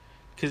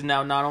 Because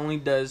now not only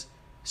does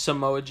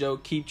Samoa Joe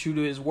keep true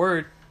to his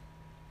word,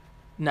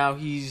 now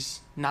he's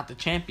not the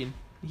champion.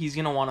 He's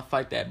gonna want to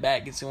fight that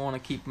back. He's gonna want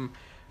to keep him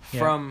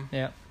from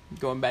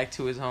going back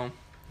to his home.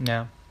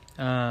 Yeah.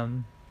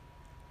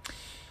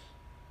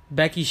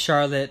 Becky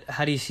Charlotte,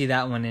 how do you see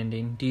that one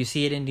ending? Do you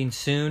see it ending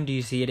soon? Do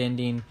you see it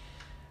ending?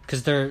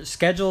 Because they're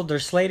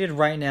slated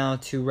right now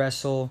to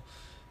wrestle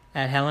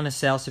at Hell in a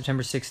Cell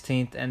September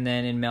 16th, and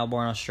then in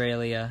Melbourne,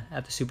 Australia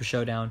at the Super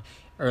Showdown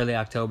early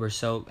October.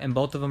 So, and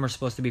both of them are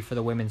supposed to be for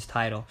the women's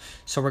title.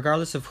 So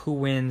regardless of who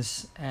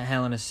wins at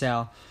Hell in a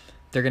Cell,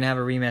 they're going to have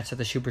a rematch at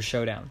the Super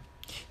Showdown.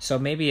 So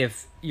maybe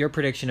if your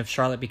prediction of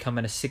Charlotte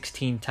becoming a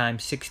 16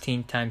 times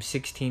 16 times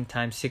 16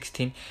 times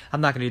 16,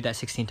 I'm not going to do that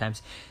 16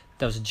 times.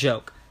 That was a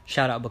joke.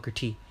 Shout out Booker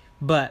T.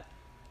 But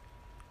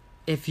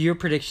if your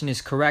prediction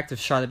is correct of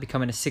Charlotte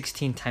becoming a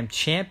 16-time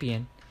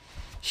champion,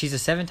 she's a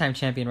 7-time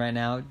champion right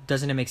now.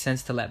 Doesn't it make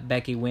sense to let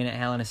Becky win at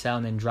Hell in a Cell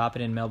and then drop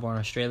it in Melbourne,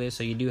 Australia,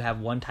 so you do have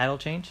one title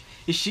change?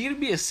 Is she going to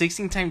be a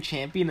 16-time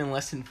champion in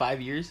less than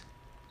 5 years?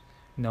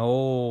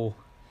 No.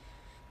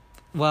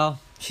 Well,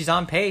 she's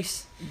on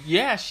pace.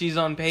 Yeah, she's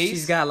on pace.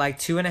 She's got like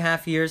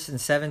 2.5 years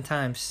and 7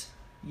 times.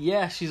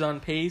 Yeah, she's on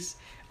pace.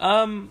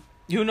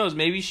 Who knows?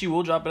 Maybe she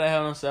will drop it at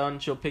Hell in a Cell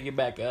and she'll pick it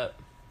back up.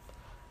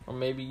 Or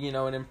maybe, you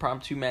know, an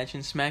impromptu match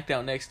in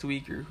SmackDown next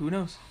week, or who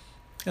knows?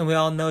 And we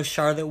all know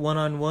Charlotte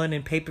one-on-one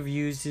in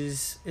pay-per-views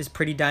is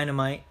pretty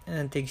dynamite. And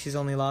I think she's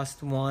only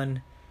lost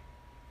one,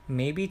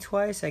 maybe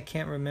twice. I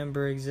can't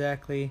remember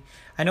exactly.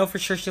 I know for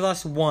sure she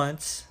lost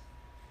once.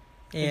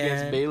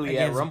 Against Bayley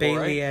at Rumble,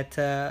 Bayley right?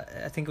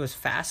 at, I think it was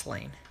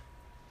Fastlane.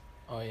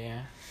 Oh,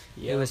 yeah.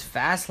 It was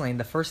Fastlane,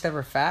 the first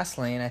ever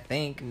Fastlane, I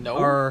think. No,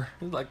 Or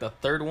it was like the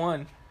third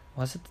one.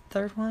 was it the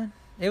third one?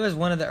 It was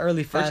one of the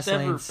early First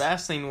Fastlanes. ever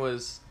Fastlane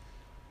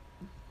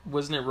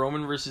wasn't it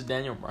Roman versus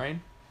Daniel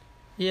Bryan?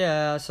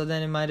 Yeah, so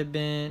then it might have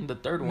been The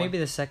third one. maybe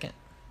the second.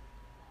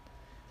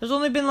 There's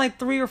only been like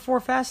 3 or 4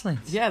 Fastlanes.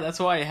 Yeah, that's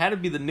why it had to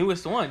be the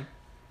newest one.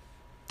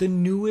 The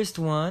newest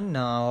one?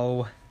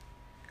 No.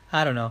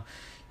 I don't know.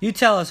 You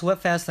tell us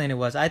what Fastlane it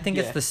was. I think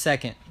it's the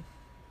second.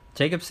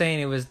 Jacob's saying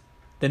it was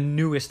the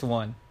newest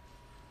one.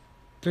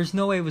 There's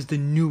no way it was the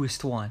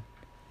newest one.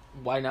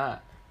 Why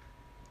not?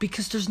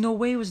 Because there's no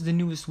way it was the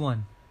newest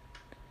one.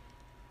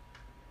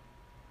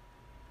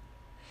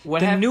 What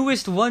The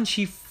newest one,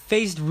 she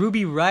faced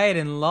Ruby Riott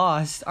and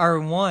lost, or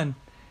won.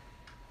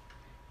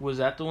 Was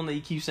that the one that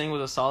you keep saying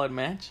was a solid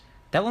match?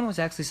 That one was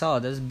actually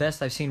solid. That's the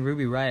best I've seen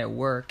Ruby Riott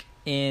work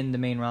in the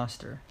main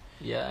roster.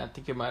 Yeah, I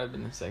think it might have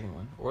been the second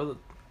one. Or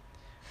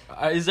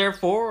is there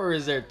 4 or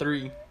is there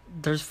 3?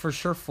 There's for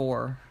sure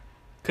 4.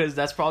 Because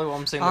that's probably what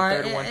I'm saying. The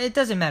third one. It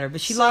doesn't matter,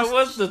 but she so lost. It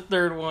was the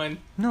third one.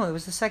 No, it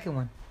was the second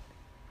one.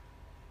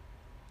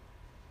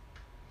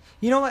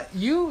 You know what?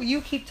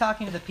 You keep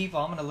talking to the people.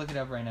 I'm gonna look it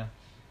up right now.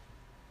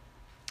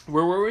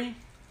 Where were we?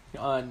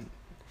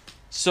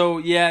 So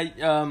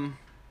yeah,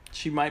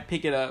 she might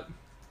pick it up.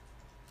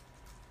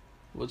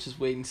 We'll just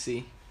wait and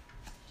see.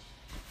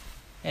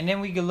 And then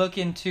we could look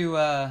into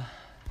the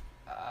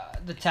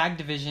tag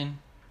division.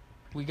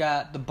 We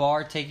got the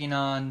Bar taking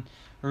on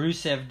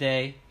Rusev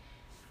Day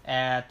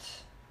at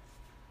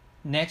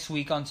next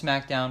week on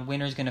SmackDown.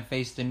 Winner's gonna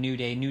face the New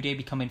Day. New Day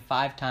becoming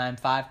 5-time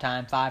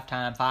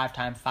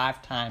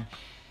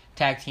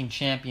tag team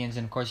champions.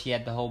 And of course, you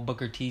had the whole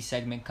Booker T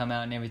segment come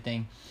out and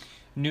everything.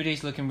 New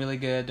Day's looking really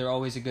good. They're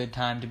always a good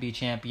time to be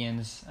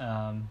champions.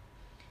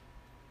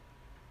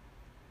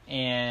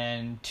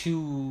 And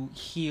 2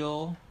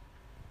 heel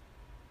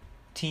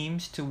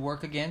teams to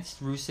work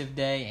against, Rusev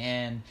Day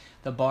and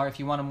the Bar. If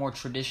you want a more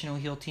traditional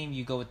heel team,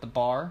 you go with the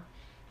Bar.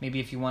 Maybe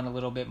if you want a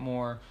little bit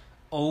more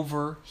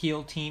over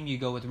heel team, you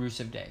go with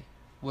Rusev Day.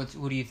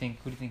 Who do you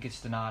think? Who do you think gets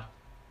the nod?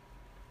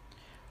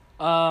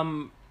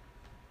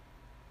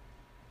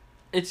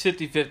 It's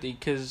 50-50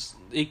 because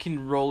it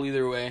can roll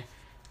either way.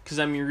 Because,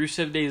 I mean,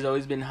 Rusev Day has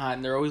always been hot,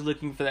 and they're always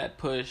looking for that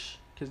push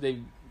because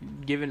they've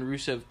given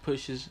Rusev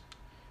pushes.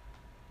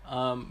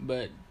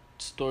 But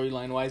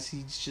storyline-wise,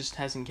 he just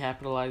hasn't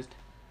capitalized.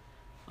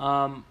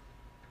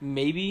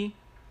 Maybe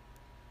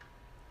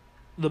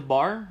the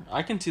Bar.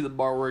 I can see the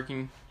Bar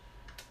working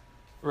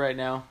right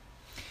now.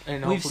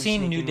 And we've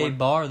seen New Day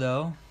Bar,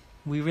 though.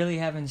 We really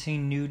haven't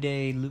seen New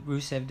Day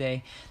Rusev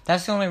Day.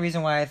 That's the only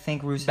reason why I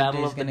think Rusev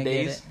Day is going to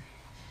get it.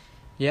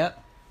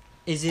 Yep.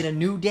 Is it a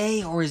New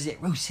Day or is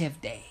it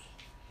Rusev Day?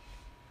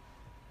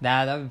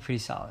 That would be pretty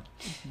solid.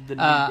 The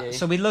New Day.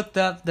 So we looked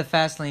up the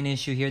Fastlane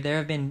issue here. There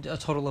have been a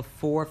total of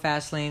 4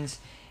 Fastlanes,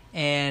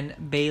 and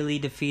Bayley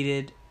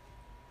defeated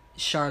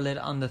Charlotte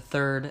on the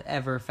 3rd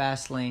ever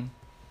Fastlane.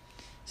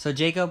 So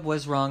Jacob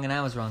was wrong and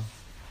I was wrong.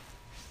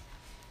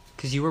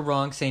 Because you were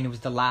wrong saying it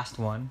was the last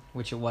one,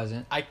 which it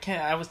wasn't.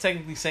 I was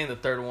technically saying the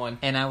third one.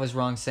 And I was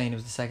wrong saying it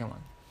was the second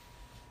one.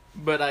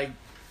 But I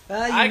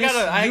got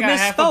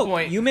half a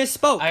point. You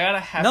misspoke. I got a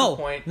half a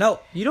point. No,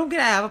 you don't get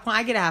a half a point.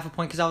 I get a half a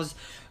point because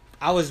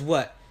I was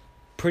what?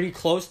 Pretty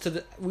close to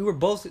the. We were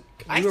both.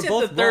 I said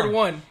the third wrong.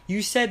 one.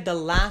 You said the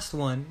last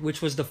one,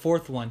 which was the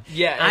 4th one.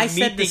 Yeah, and I me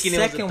said the thinking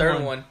it was the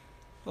third one.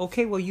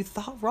 Okay, well you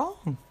thought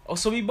wrong. Oh,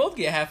 so we both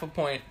get half a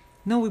point.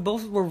 No, we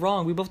both were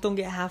wrong. We both don't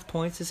get half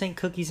points. This ain't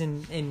cookies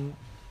and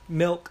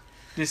milk.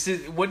 This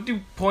is what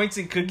do points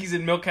and cookies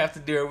and milk have to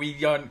do? Are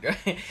we on?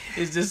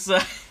 Is this?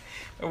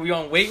 Are we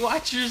on Weight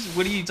Watchers?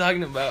 What are you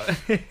talking about?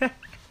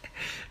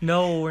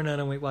 No, we're not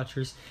on Weight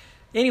Watchers.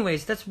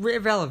 Anyways, that's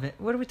irrelevant.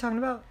 What are we talking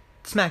about?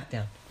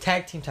 SmackDown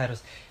tag team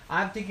titles.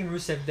 I'm thinking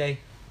Rusev Day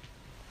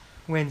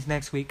wins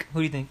next week. Who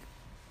do you think?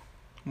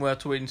 We'll have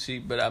to wait and see,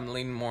 but I'm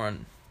leaning more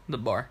on the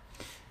Bar.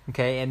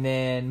 Okay, and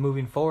then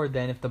moving forward,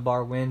 then if the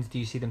Bar wins, do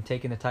you see them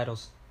taking the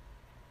titles?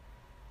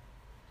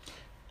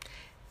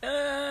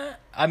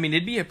 I mean,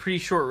 it'd be a pretty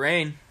short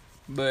reign,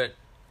 but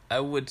I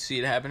would see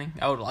it happening.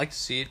 I would like to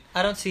see it.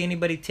 I don't see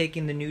anybody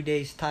taking the New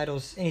Day's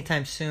titles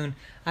anytime soon.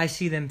 I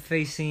see them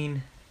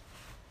facing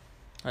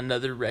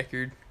another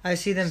record. I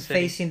see them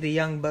facing the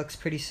Young Bucks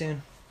pretty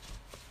soon.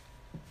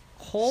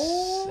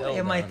 Oh,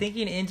 am I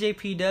thinking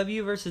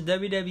NJPW versus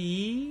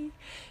WWE?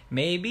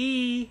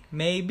 Maybe,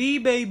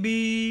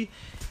 baby.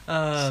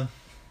 Don't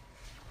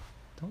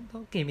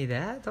give me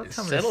that. Don't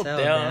tell me to settle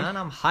down.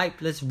 I'm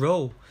hyped. Let's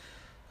roll.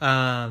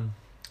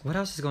 What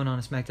else is going on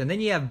in SmackDown?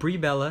 Then you have Brie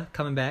Bella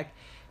coming back,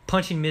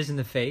 punching Miz in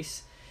the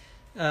face.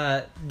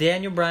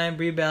 Daniel Bryan,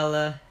 Brie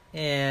Bella,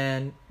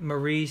 and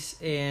Maurice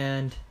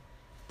and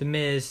The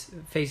Miz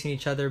facing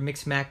each other.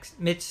 Mixed match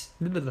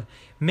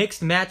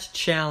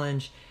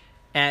challenge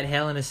at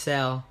Hell in a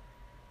Cell.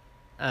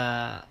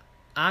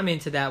 I'm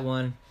into that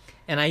one.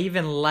 And I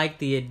even like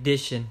the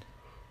addition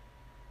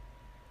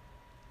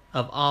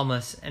of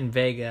Almas and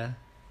Vega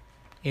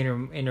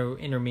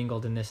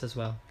intermingled in this as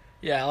well.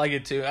 Yeah, I like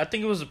it too. I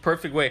think it was the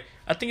perfect way.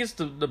 I think it's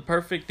the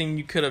perfect thing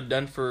you could have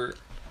done for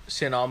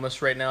Cien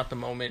Almas right now at the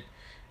moment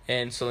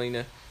and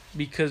Selena.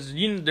 Because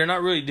they're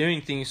not really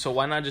doing things, so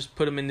why not just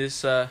put them in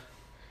this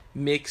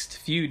mixed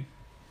feud?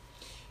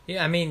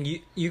 Yeah, I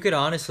mean, you could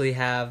honestly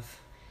have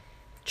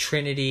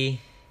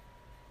Trinity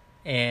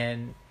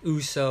and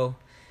Uso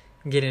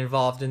get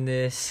involved in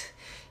this.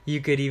 You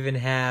could even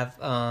have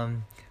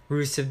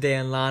Rusev Day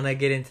and Lana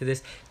get into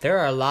this. There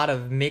are a lot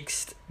of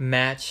mixed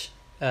match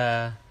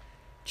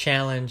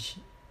challenge.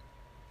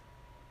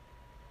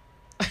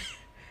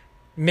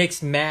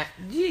 Mixed match.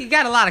 You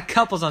got a lot of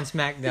couples on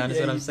SmackDown, is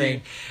what I'm saying.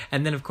 Do.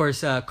 And then, of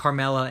course,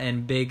 Carmella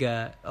and Big...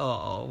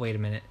 wait a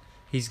minute.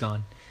 He's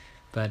gone.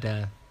 But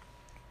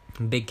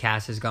Big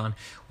Cass is gone.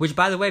 Which,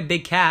 by the way,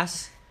 Big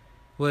Cass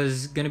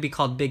was going to be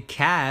called Big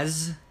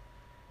Kaz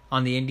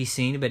on the indie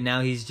scene, but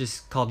now he's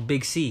just called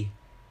Big C.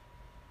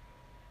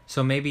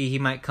 So maybe he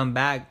might come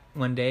back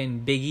one day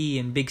and Big E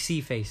and Big C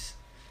face.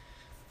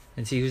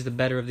 And see who's the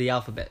better of the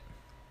alphabet.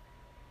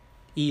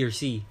 E or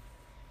C?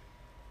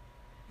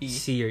 E.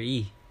 C or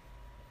E?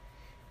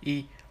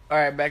 E. All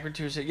right, back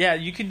to your... Yeah,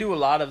 you could do a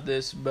lot of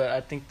this, but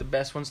I think the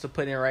best ones to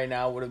put in right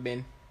now would have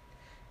been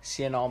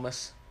Cien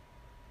Almas.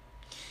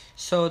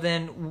 So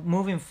then,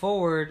 moving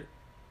forward,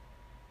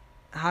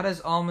 how does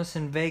Almas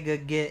and Vega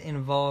get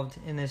involved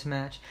in this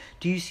match?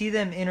 Do you see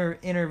them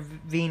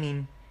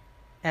intervening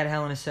at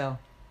Hell in a Cell?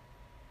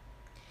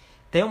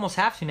 They almost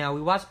have to now.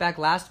 We watched back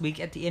last week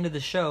at the end of the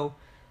show.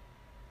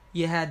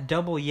 You had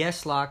double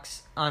yes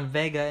locks on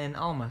Vega and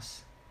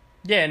Almas.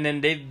 Yeah, and then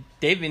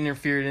they've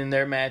interfered in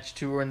their match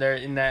too, or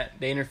they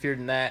interfered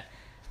in that.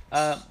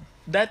 I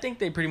think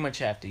they pretty much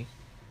have to.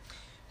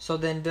 So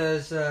then,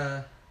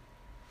 do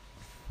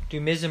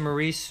Miz and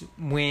Maurice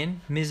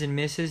win? Miz and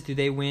Mrs., do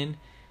they win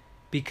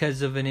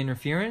because of an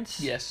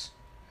interference? Yes,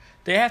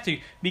 they have to,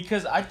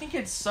 because I think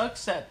it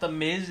sucks that the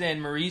Miz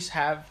and Maurice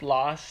have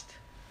lost.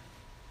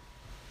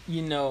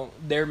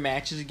 Their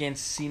matches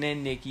against Cena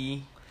and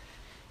Nikki,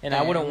 and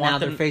I wouldn't want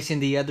them. Now they're facing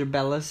the other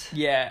Bellas.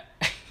 Yeah.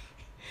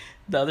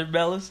 The other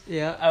Bellas?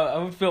 Yeah. I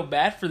would feel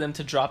bad for them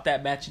to drop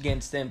that match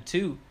against them,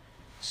 too.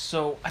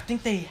 So, I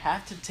think they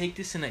have to take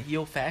this in a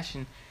heel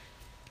fashion.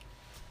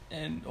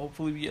 And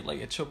hopefully we get,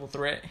 a triple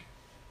threat.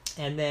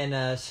 And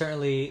then,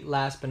 certainly,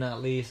 last but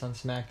not least, on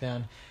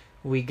SmackDown,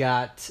 we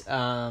got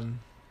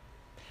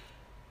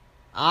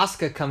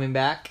Asuka coming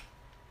back.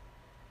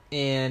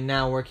 And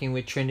now working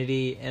with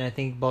Trinity. And I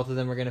think both of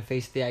them are going to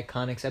face the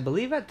Iconics. I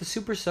believe at the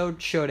Super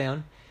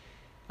Showdown.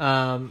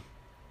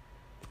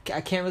 I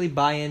can't really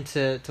buy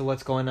into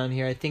what's going on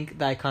here. I think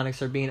the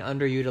Iconics are being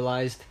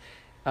underutilized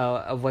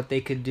of what they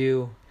could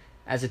do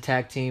as a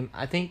tag team.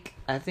 I think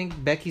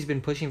Becky's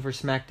been pushing for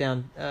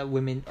SmackDown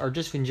women, or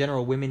just in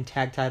general women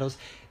tag titles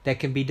that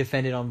can be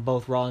defended on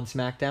both Raw and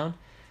SmackDown,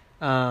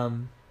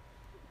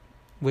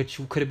 which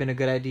could have been a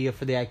good idea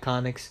for the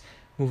Iconics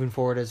moving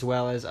forward, as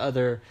well as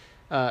other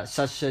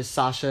such as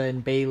Sasha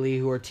and Bayley,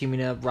 who are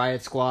teaming up,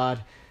 Riot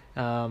Squad.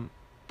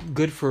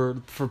 Good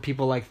for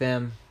people like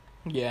them.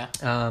 Yeah.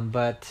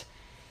 But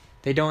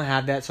they don't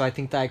have that, so I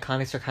think the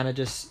Iconics are kind of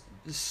just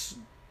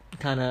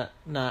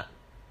not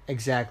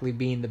exactly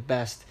being the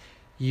best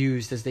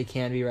used as they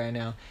can be right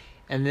now.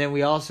 And then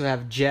we also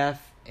have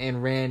Jeff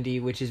and Randy,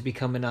 which is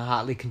becoming a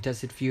hotly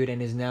contested feud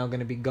and is now going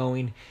to be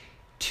going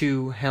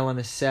to Hell in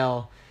a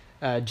Cell.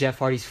 Jeff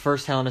Hardy's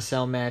first Hell in a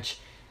Cell match,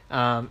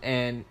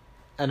 and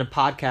in a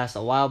podcast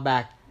a while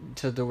back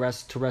to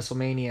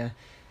WrestleMania,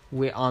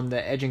 on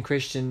the Edge and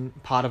Christian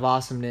Pod of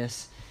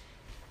Awesomeness.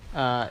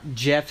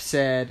 Jeff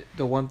said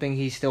the one thing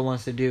he still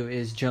wants to do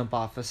is jump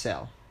off a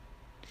cell.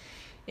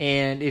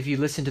 And if you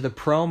listen to the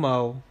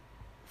promo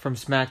from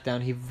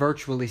SmackDown, he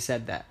virtually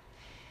said that.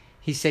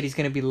 He said he's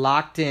going to be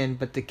locked in,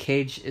 but the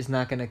cage is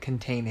not going to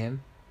contain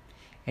him.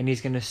 And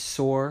he's going to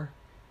soar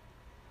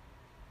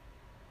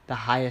the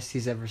highest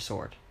he's ever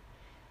soared.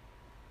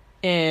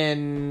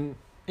 And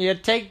you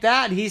take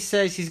that, he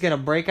says he's going to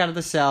break out of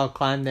the cell,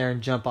 climb there,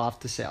 and jump off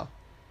the cell.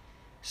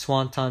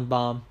 Swanton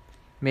bomb.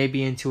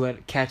 Maybe into a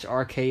catch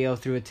RKO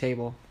through a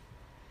table.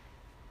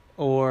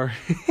 Or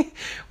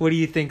what do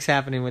you think's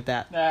happening with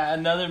that?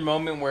 Another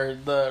moment where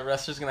the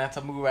wrestler's going to have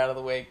to move out of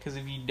the way, because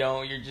if you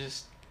don't, you're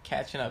just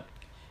catching up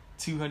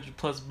 200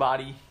 plus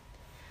body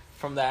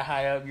from that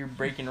high up. You're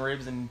breaking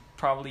ribs and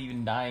probably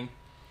even dying.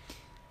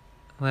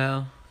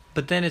 Well,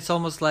 but then it's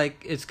almost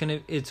like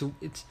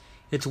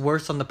it's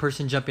worse on the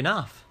person jumping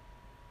off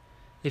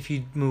if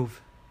you move.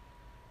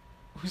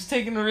 Who's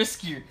taking the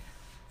risk here?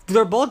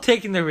 They're both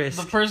taking the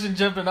risk. The person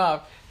jumping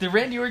off. Did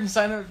Randy Orton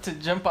sign up to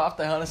jump off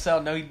the Hell in a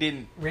Cell? No, he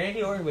didn't.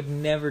 Randy Orton would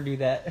never do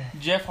that.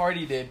 Jeff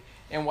Hardy did.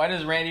 And why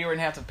does Randy Orton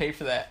have to pay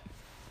for that?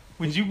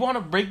 Would you want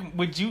to break...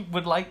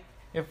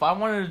 If I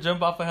wanted to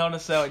jump off a Hell in a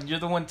Cell and you're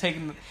the one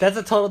taking... That's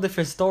a total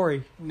different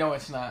story. No,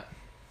 it's not.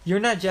 You're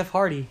not Jeff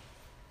Hardy.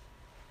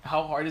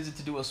 How hard is it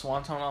to do a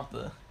swanton off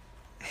the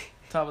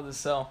top of the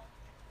cell?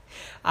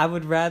 I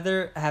would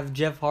rather have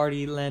Jeff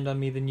Hardy land on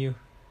me than you.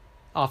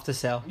 Off the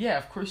cell. Yeah,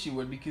 of course you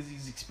would, because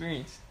he's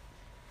experienced.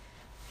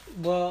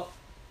 Well,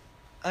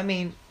 I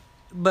mean,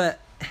 but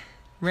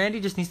Randy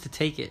just needs to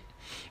take it.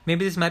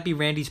 Maybe this might be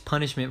Randy's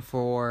punishment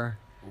for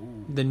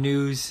the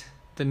news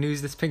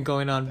that's been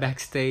going on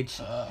backstage.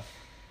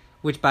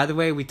 Which, by the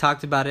way, we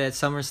talked about it at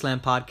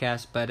SummerSlam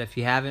podcast. But if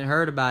you haven't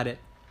heard about it,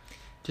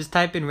 just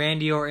type in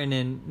Randy Orton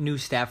and new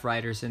staff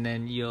writers, and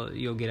then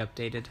you'll get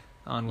updated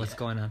on what's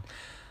going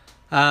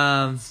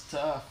on. It's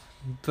tough.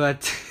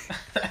 But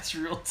that's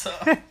real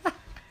tough.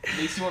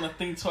 Makes you want to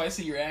think twice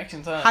of your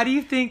actions, huh? How do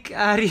you think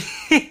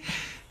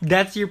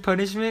that's your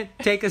punishment?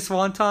 Take a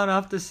swanton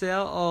off the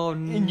cell? Oh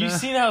no! And you've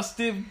seen how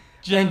stiff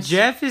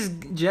Jeff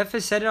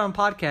has said it on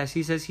podcast.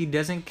 He says he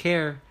doesn't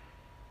care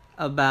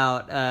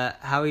about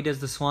how he does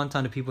the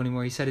swanton to people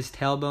anymore. He said his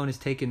tailbone has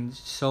taken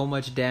so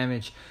much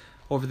damage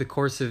over the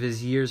course of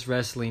his years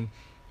wrestling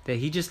that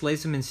he just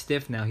lays them in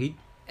stiff now.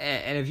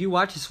 And if you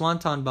watch his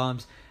swanton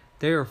bombs,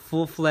 they are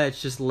full-fledged,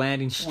 just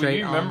landing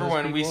straight on those remember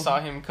when people. we saw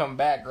him come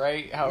back,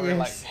 right? How we're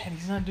like, man,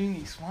 he's not doing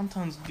these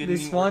swantons good anymore.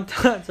 These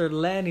swantons are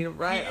landing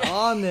right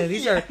on them.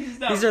 These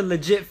are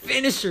legit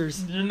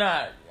finishers. You're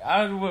not.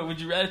 Would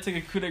you rather take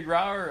a coup de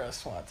grace or a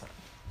swanton?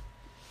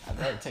 I'd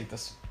rather take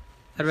this.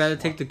 I'd rather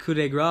take the coup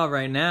de grace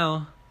right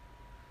now.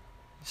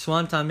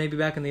 Swanton maybe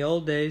back in the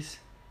old days.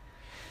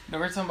 No,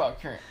 we're talking about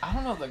current. I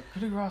don't know. The coup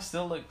de grace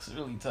still looks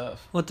really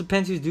tough. Well, it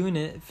depends who's doing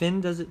it.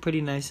 Finn does it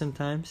pretty nice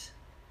sometimes.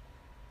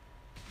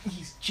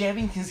 He's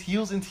jabbing his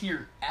heels into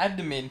your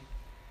abdomen.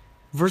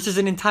 Versus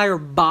an entire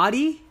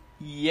body?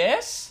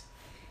 Yes?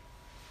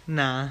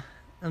 Nah.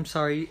 I'm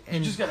sorry.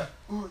 And you just gotta...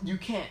 you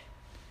can't.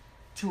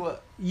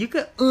 You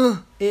could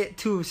it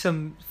to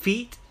some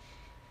feet.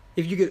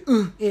 If you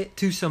could it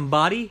to some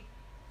body.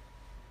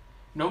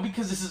 No,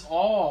 because this is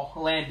all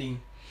landing.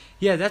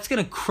 Yeah, that's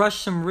gonna crush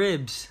some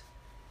ribs.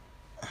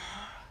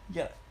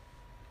 Yeah.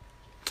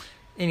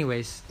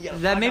 Anyways,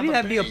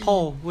 that'd be a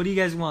poll. What do you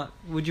guys want?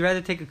 Would you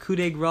rather take a coup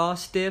de grace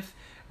stiff,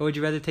 or would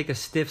you rather take a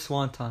stiff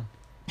swanton?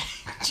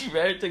 Would you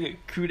rather take a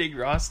coup de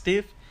grace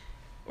stiff,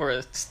 or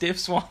a stiff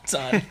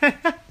swanton?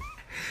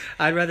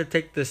 I'd rather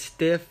take the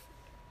stiff.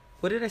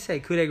 What did I say?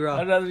 Coup de grace.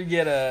 I'd rather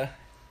get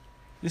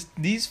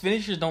these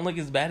finishers don't look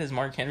as bad as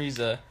Mark Henry's.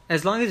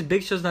 As long as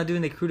Big Show's not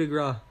doing the coup de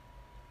grace.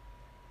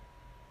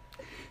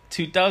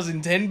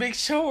 2010 Big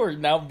Show or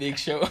now Big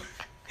Show?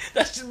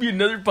 That should be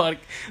another podcast.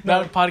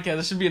 Not a podcast.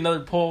 That should be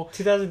another poll.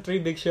 2003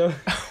 Big Show.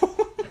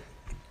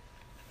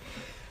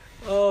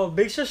 Oh,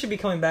 Big Show should be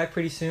coming back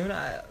pretty soon.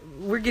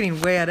 We're getting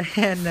way out of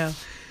hand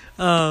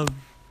now.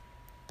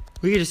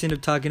 We could just end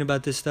up talking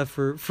about this stuff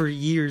for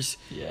years.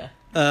 Yeah.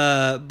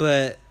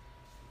 But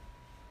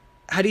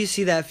how do you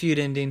see that feud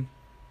ending?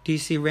 Do you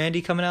see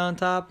Randy coming out on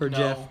top or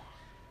Jeff?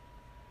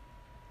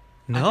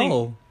 No. I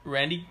think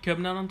Randy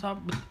coming out on top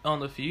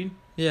on the feud?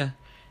 Yeah.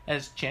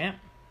 As champ?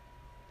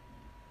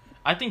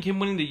 I think him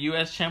winning the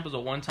U.S. champ was a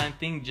one-time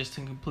thing just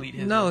to complete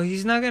his... No,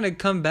 he's not going to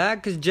come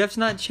back because Jeff's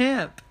not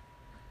champ.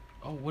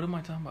 Oh, what am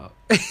I talking about?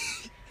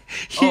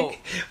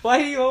 Why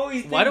do you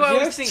always think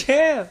Jeff's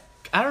champ?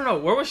 I don't know.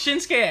 Where was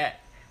Shinsuke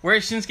at? Where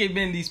has Shinsuke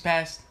been these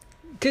past...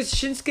 Because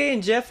Shinsuke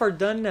and Jeff are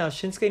done now.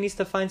 Shinsuke needs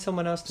to find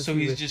someone else to feud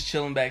with. So he's just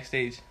chilling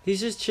backstage? He's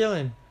just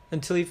chilling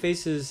until he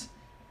faces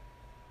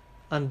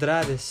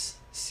Andrades,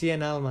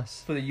 Cien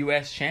Almas. For the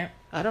U.S. champ?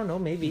 I don't know,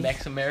 maybe.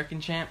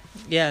 Mex-American champ?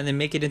 Yeah, and then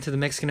make it into the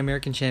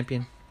Mexican-American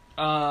champion.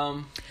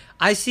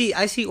 I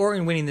see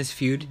Orton winning this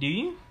feud. Do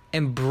you?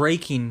 And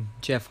breaking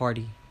Jeff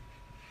Hardy.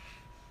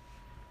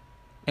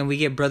 And we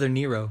get Brother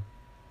Nero.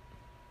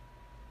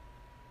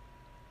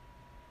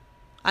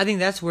 I think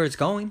that's where it's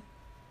going.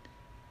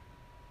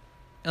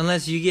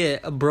 Unless you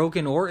get a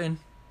broken Orton.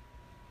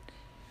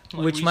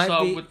 Like which we might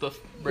saw be... with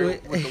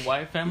the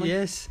Wyatt family?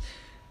 Yes.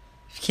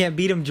 If you can't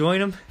beat him, join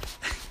him.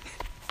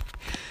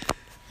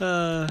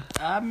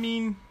 I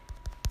mean...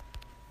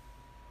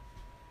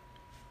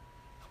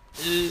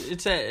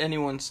 It's at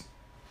anyone's...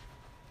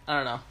 I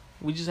don't know.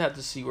 We just have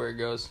to see where it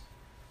goes.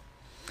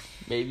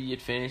 Maybe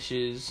it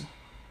finishes...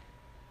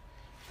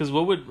 Because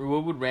what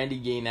would Randy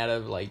gain out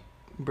of, like,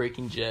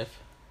 breaking Jeff?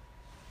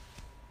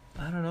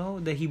 I don't know.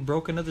 That he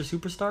broke another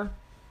superstar?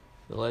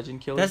 The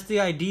Legend Killer? That's the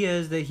idea,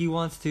 is that he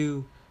wants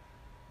to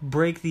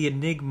break the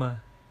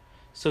Enigma.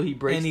 So he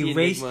breaks the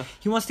Enigma.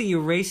 He wants to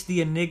erase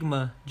the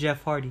Enigma,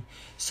 Jeff Hardy.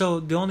 So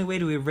the only way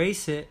to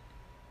erase it,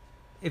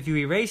 if you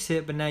erase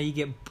it, but now you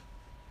get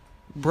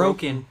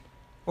broken.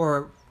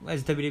 Or,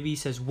 as WWE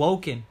says,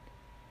 woken.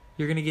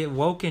 You're going to get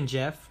woken,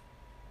 Jeff.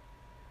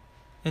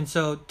 And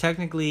so,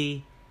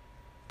 technically,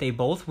 they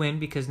both win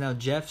because now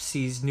Jeff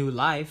sees new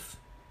life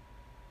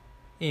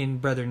in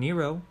Brother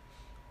Nero.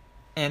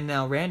 And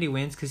now Randy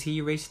wins because he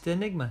erased the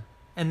Enigma.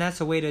 And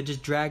that's a way to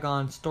just drag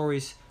on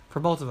stories for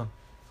both of them.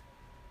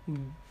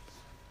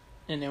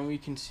 And then we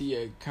can see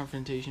a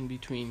confrontation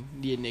between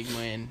the Enigma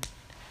and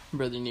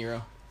Brother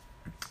Nero.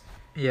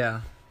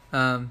 Yeah.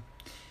 And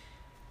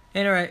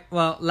alright,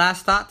 well,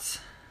 last thoughts?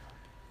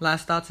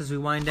 Last thoughts as we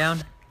wind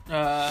down?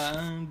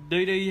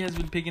 WWE has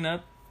been picking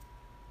up.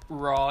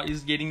 Raw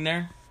is getting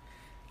there.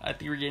 I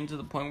think we're getting to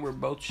the point where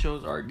both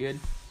shows are good.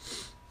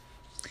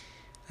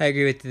 I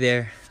agree with you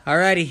there.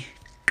 Alrighty.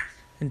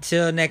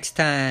 Until next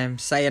time,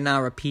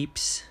 sayonara,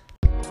 peeps.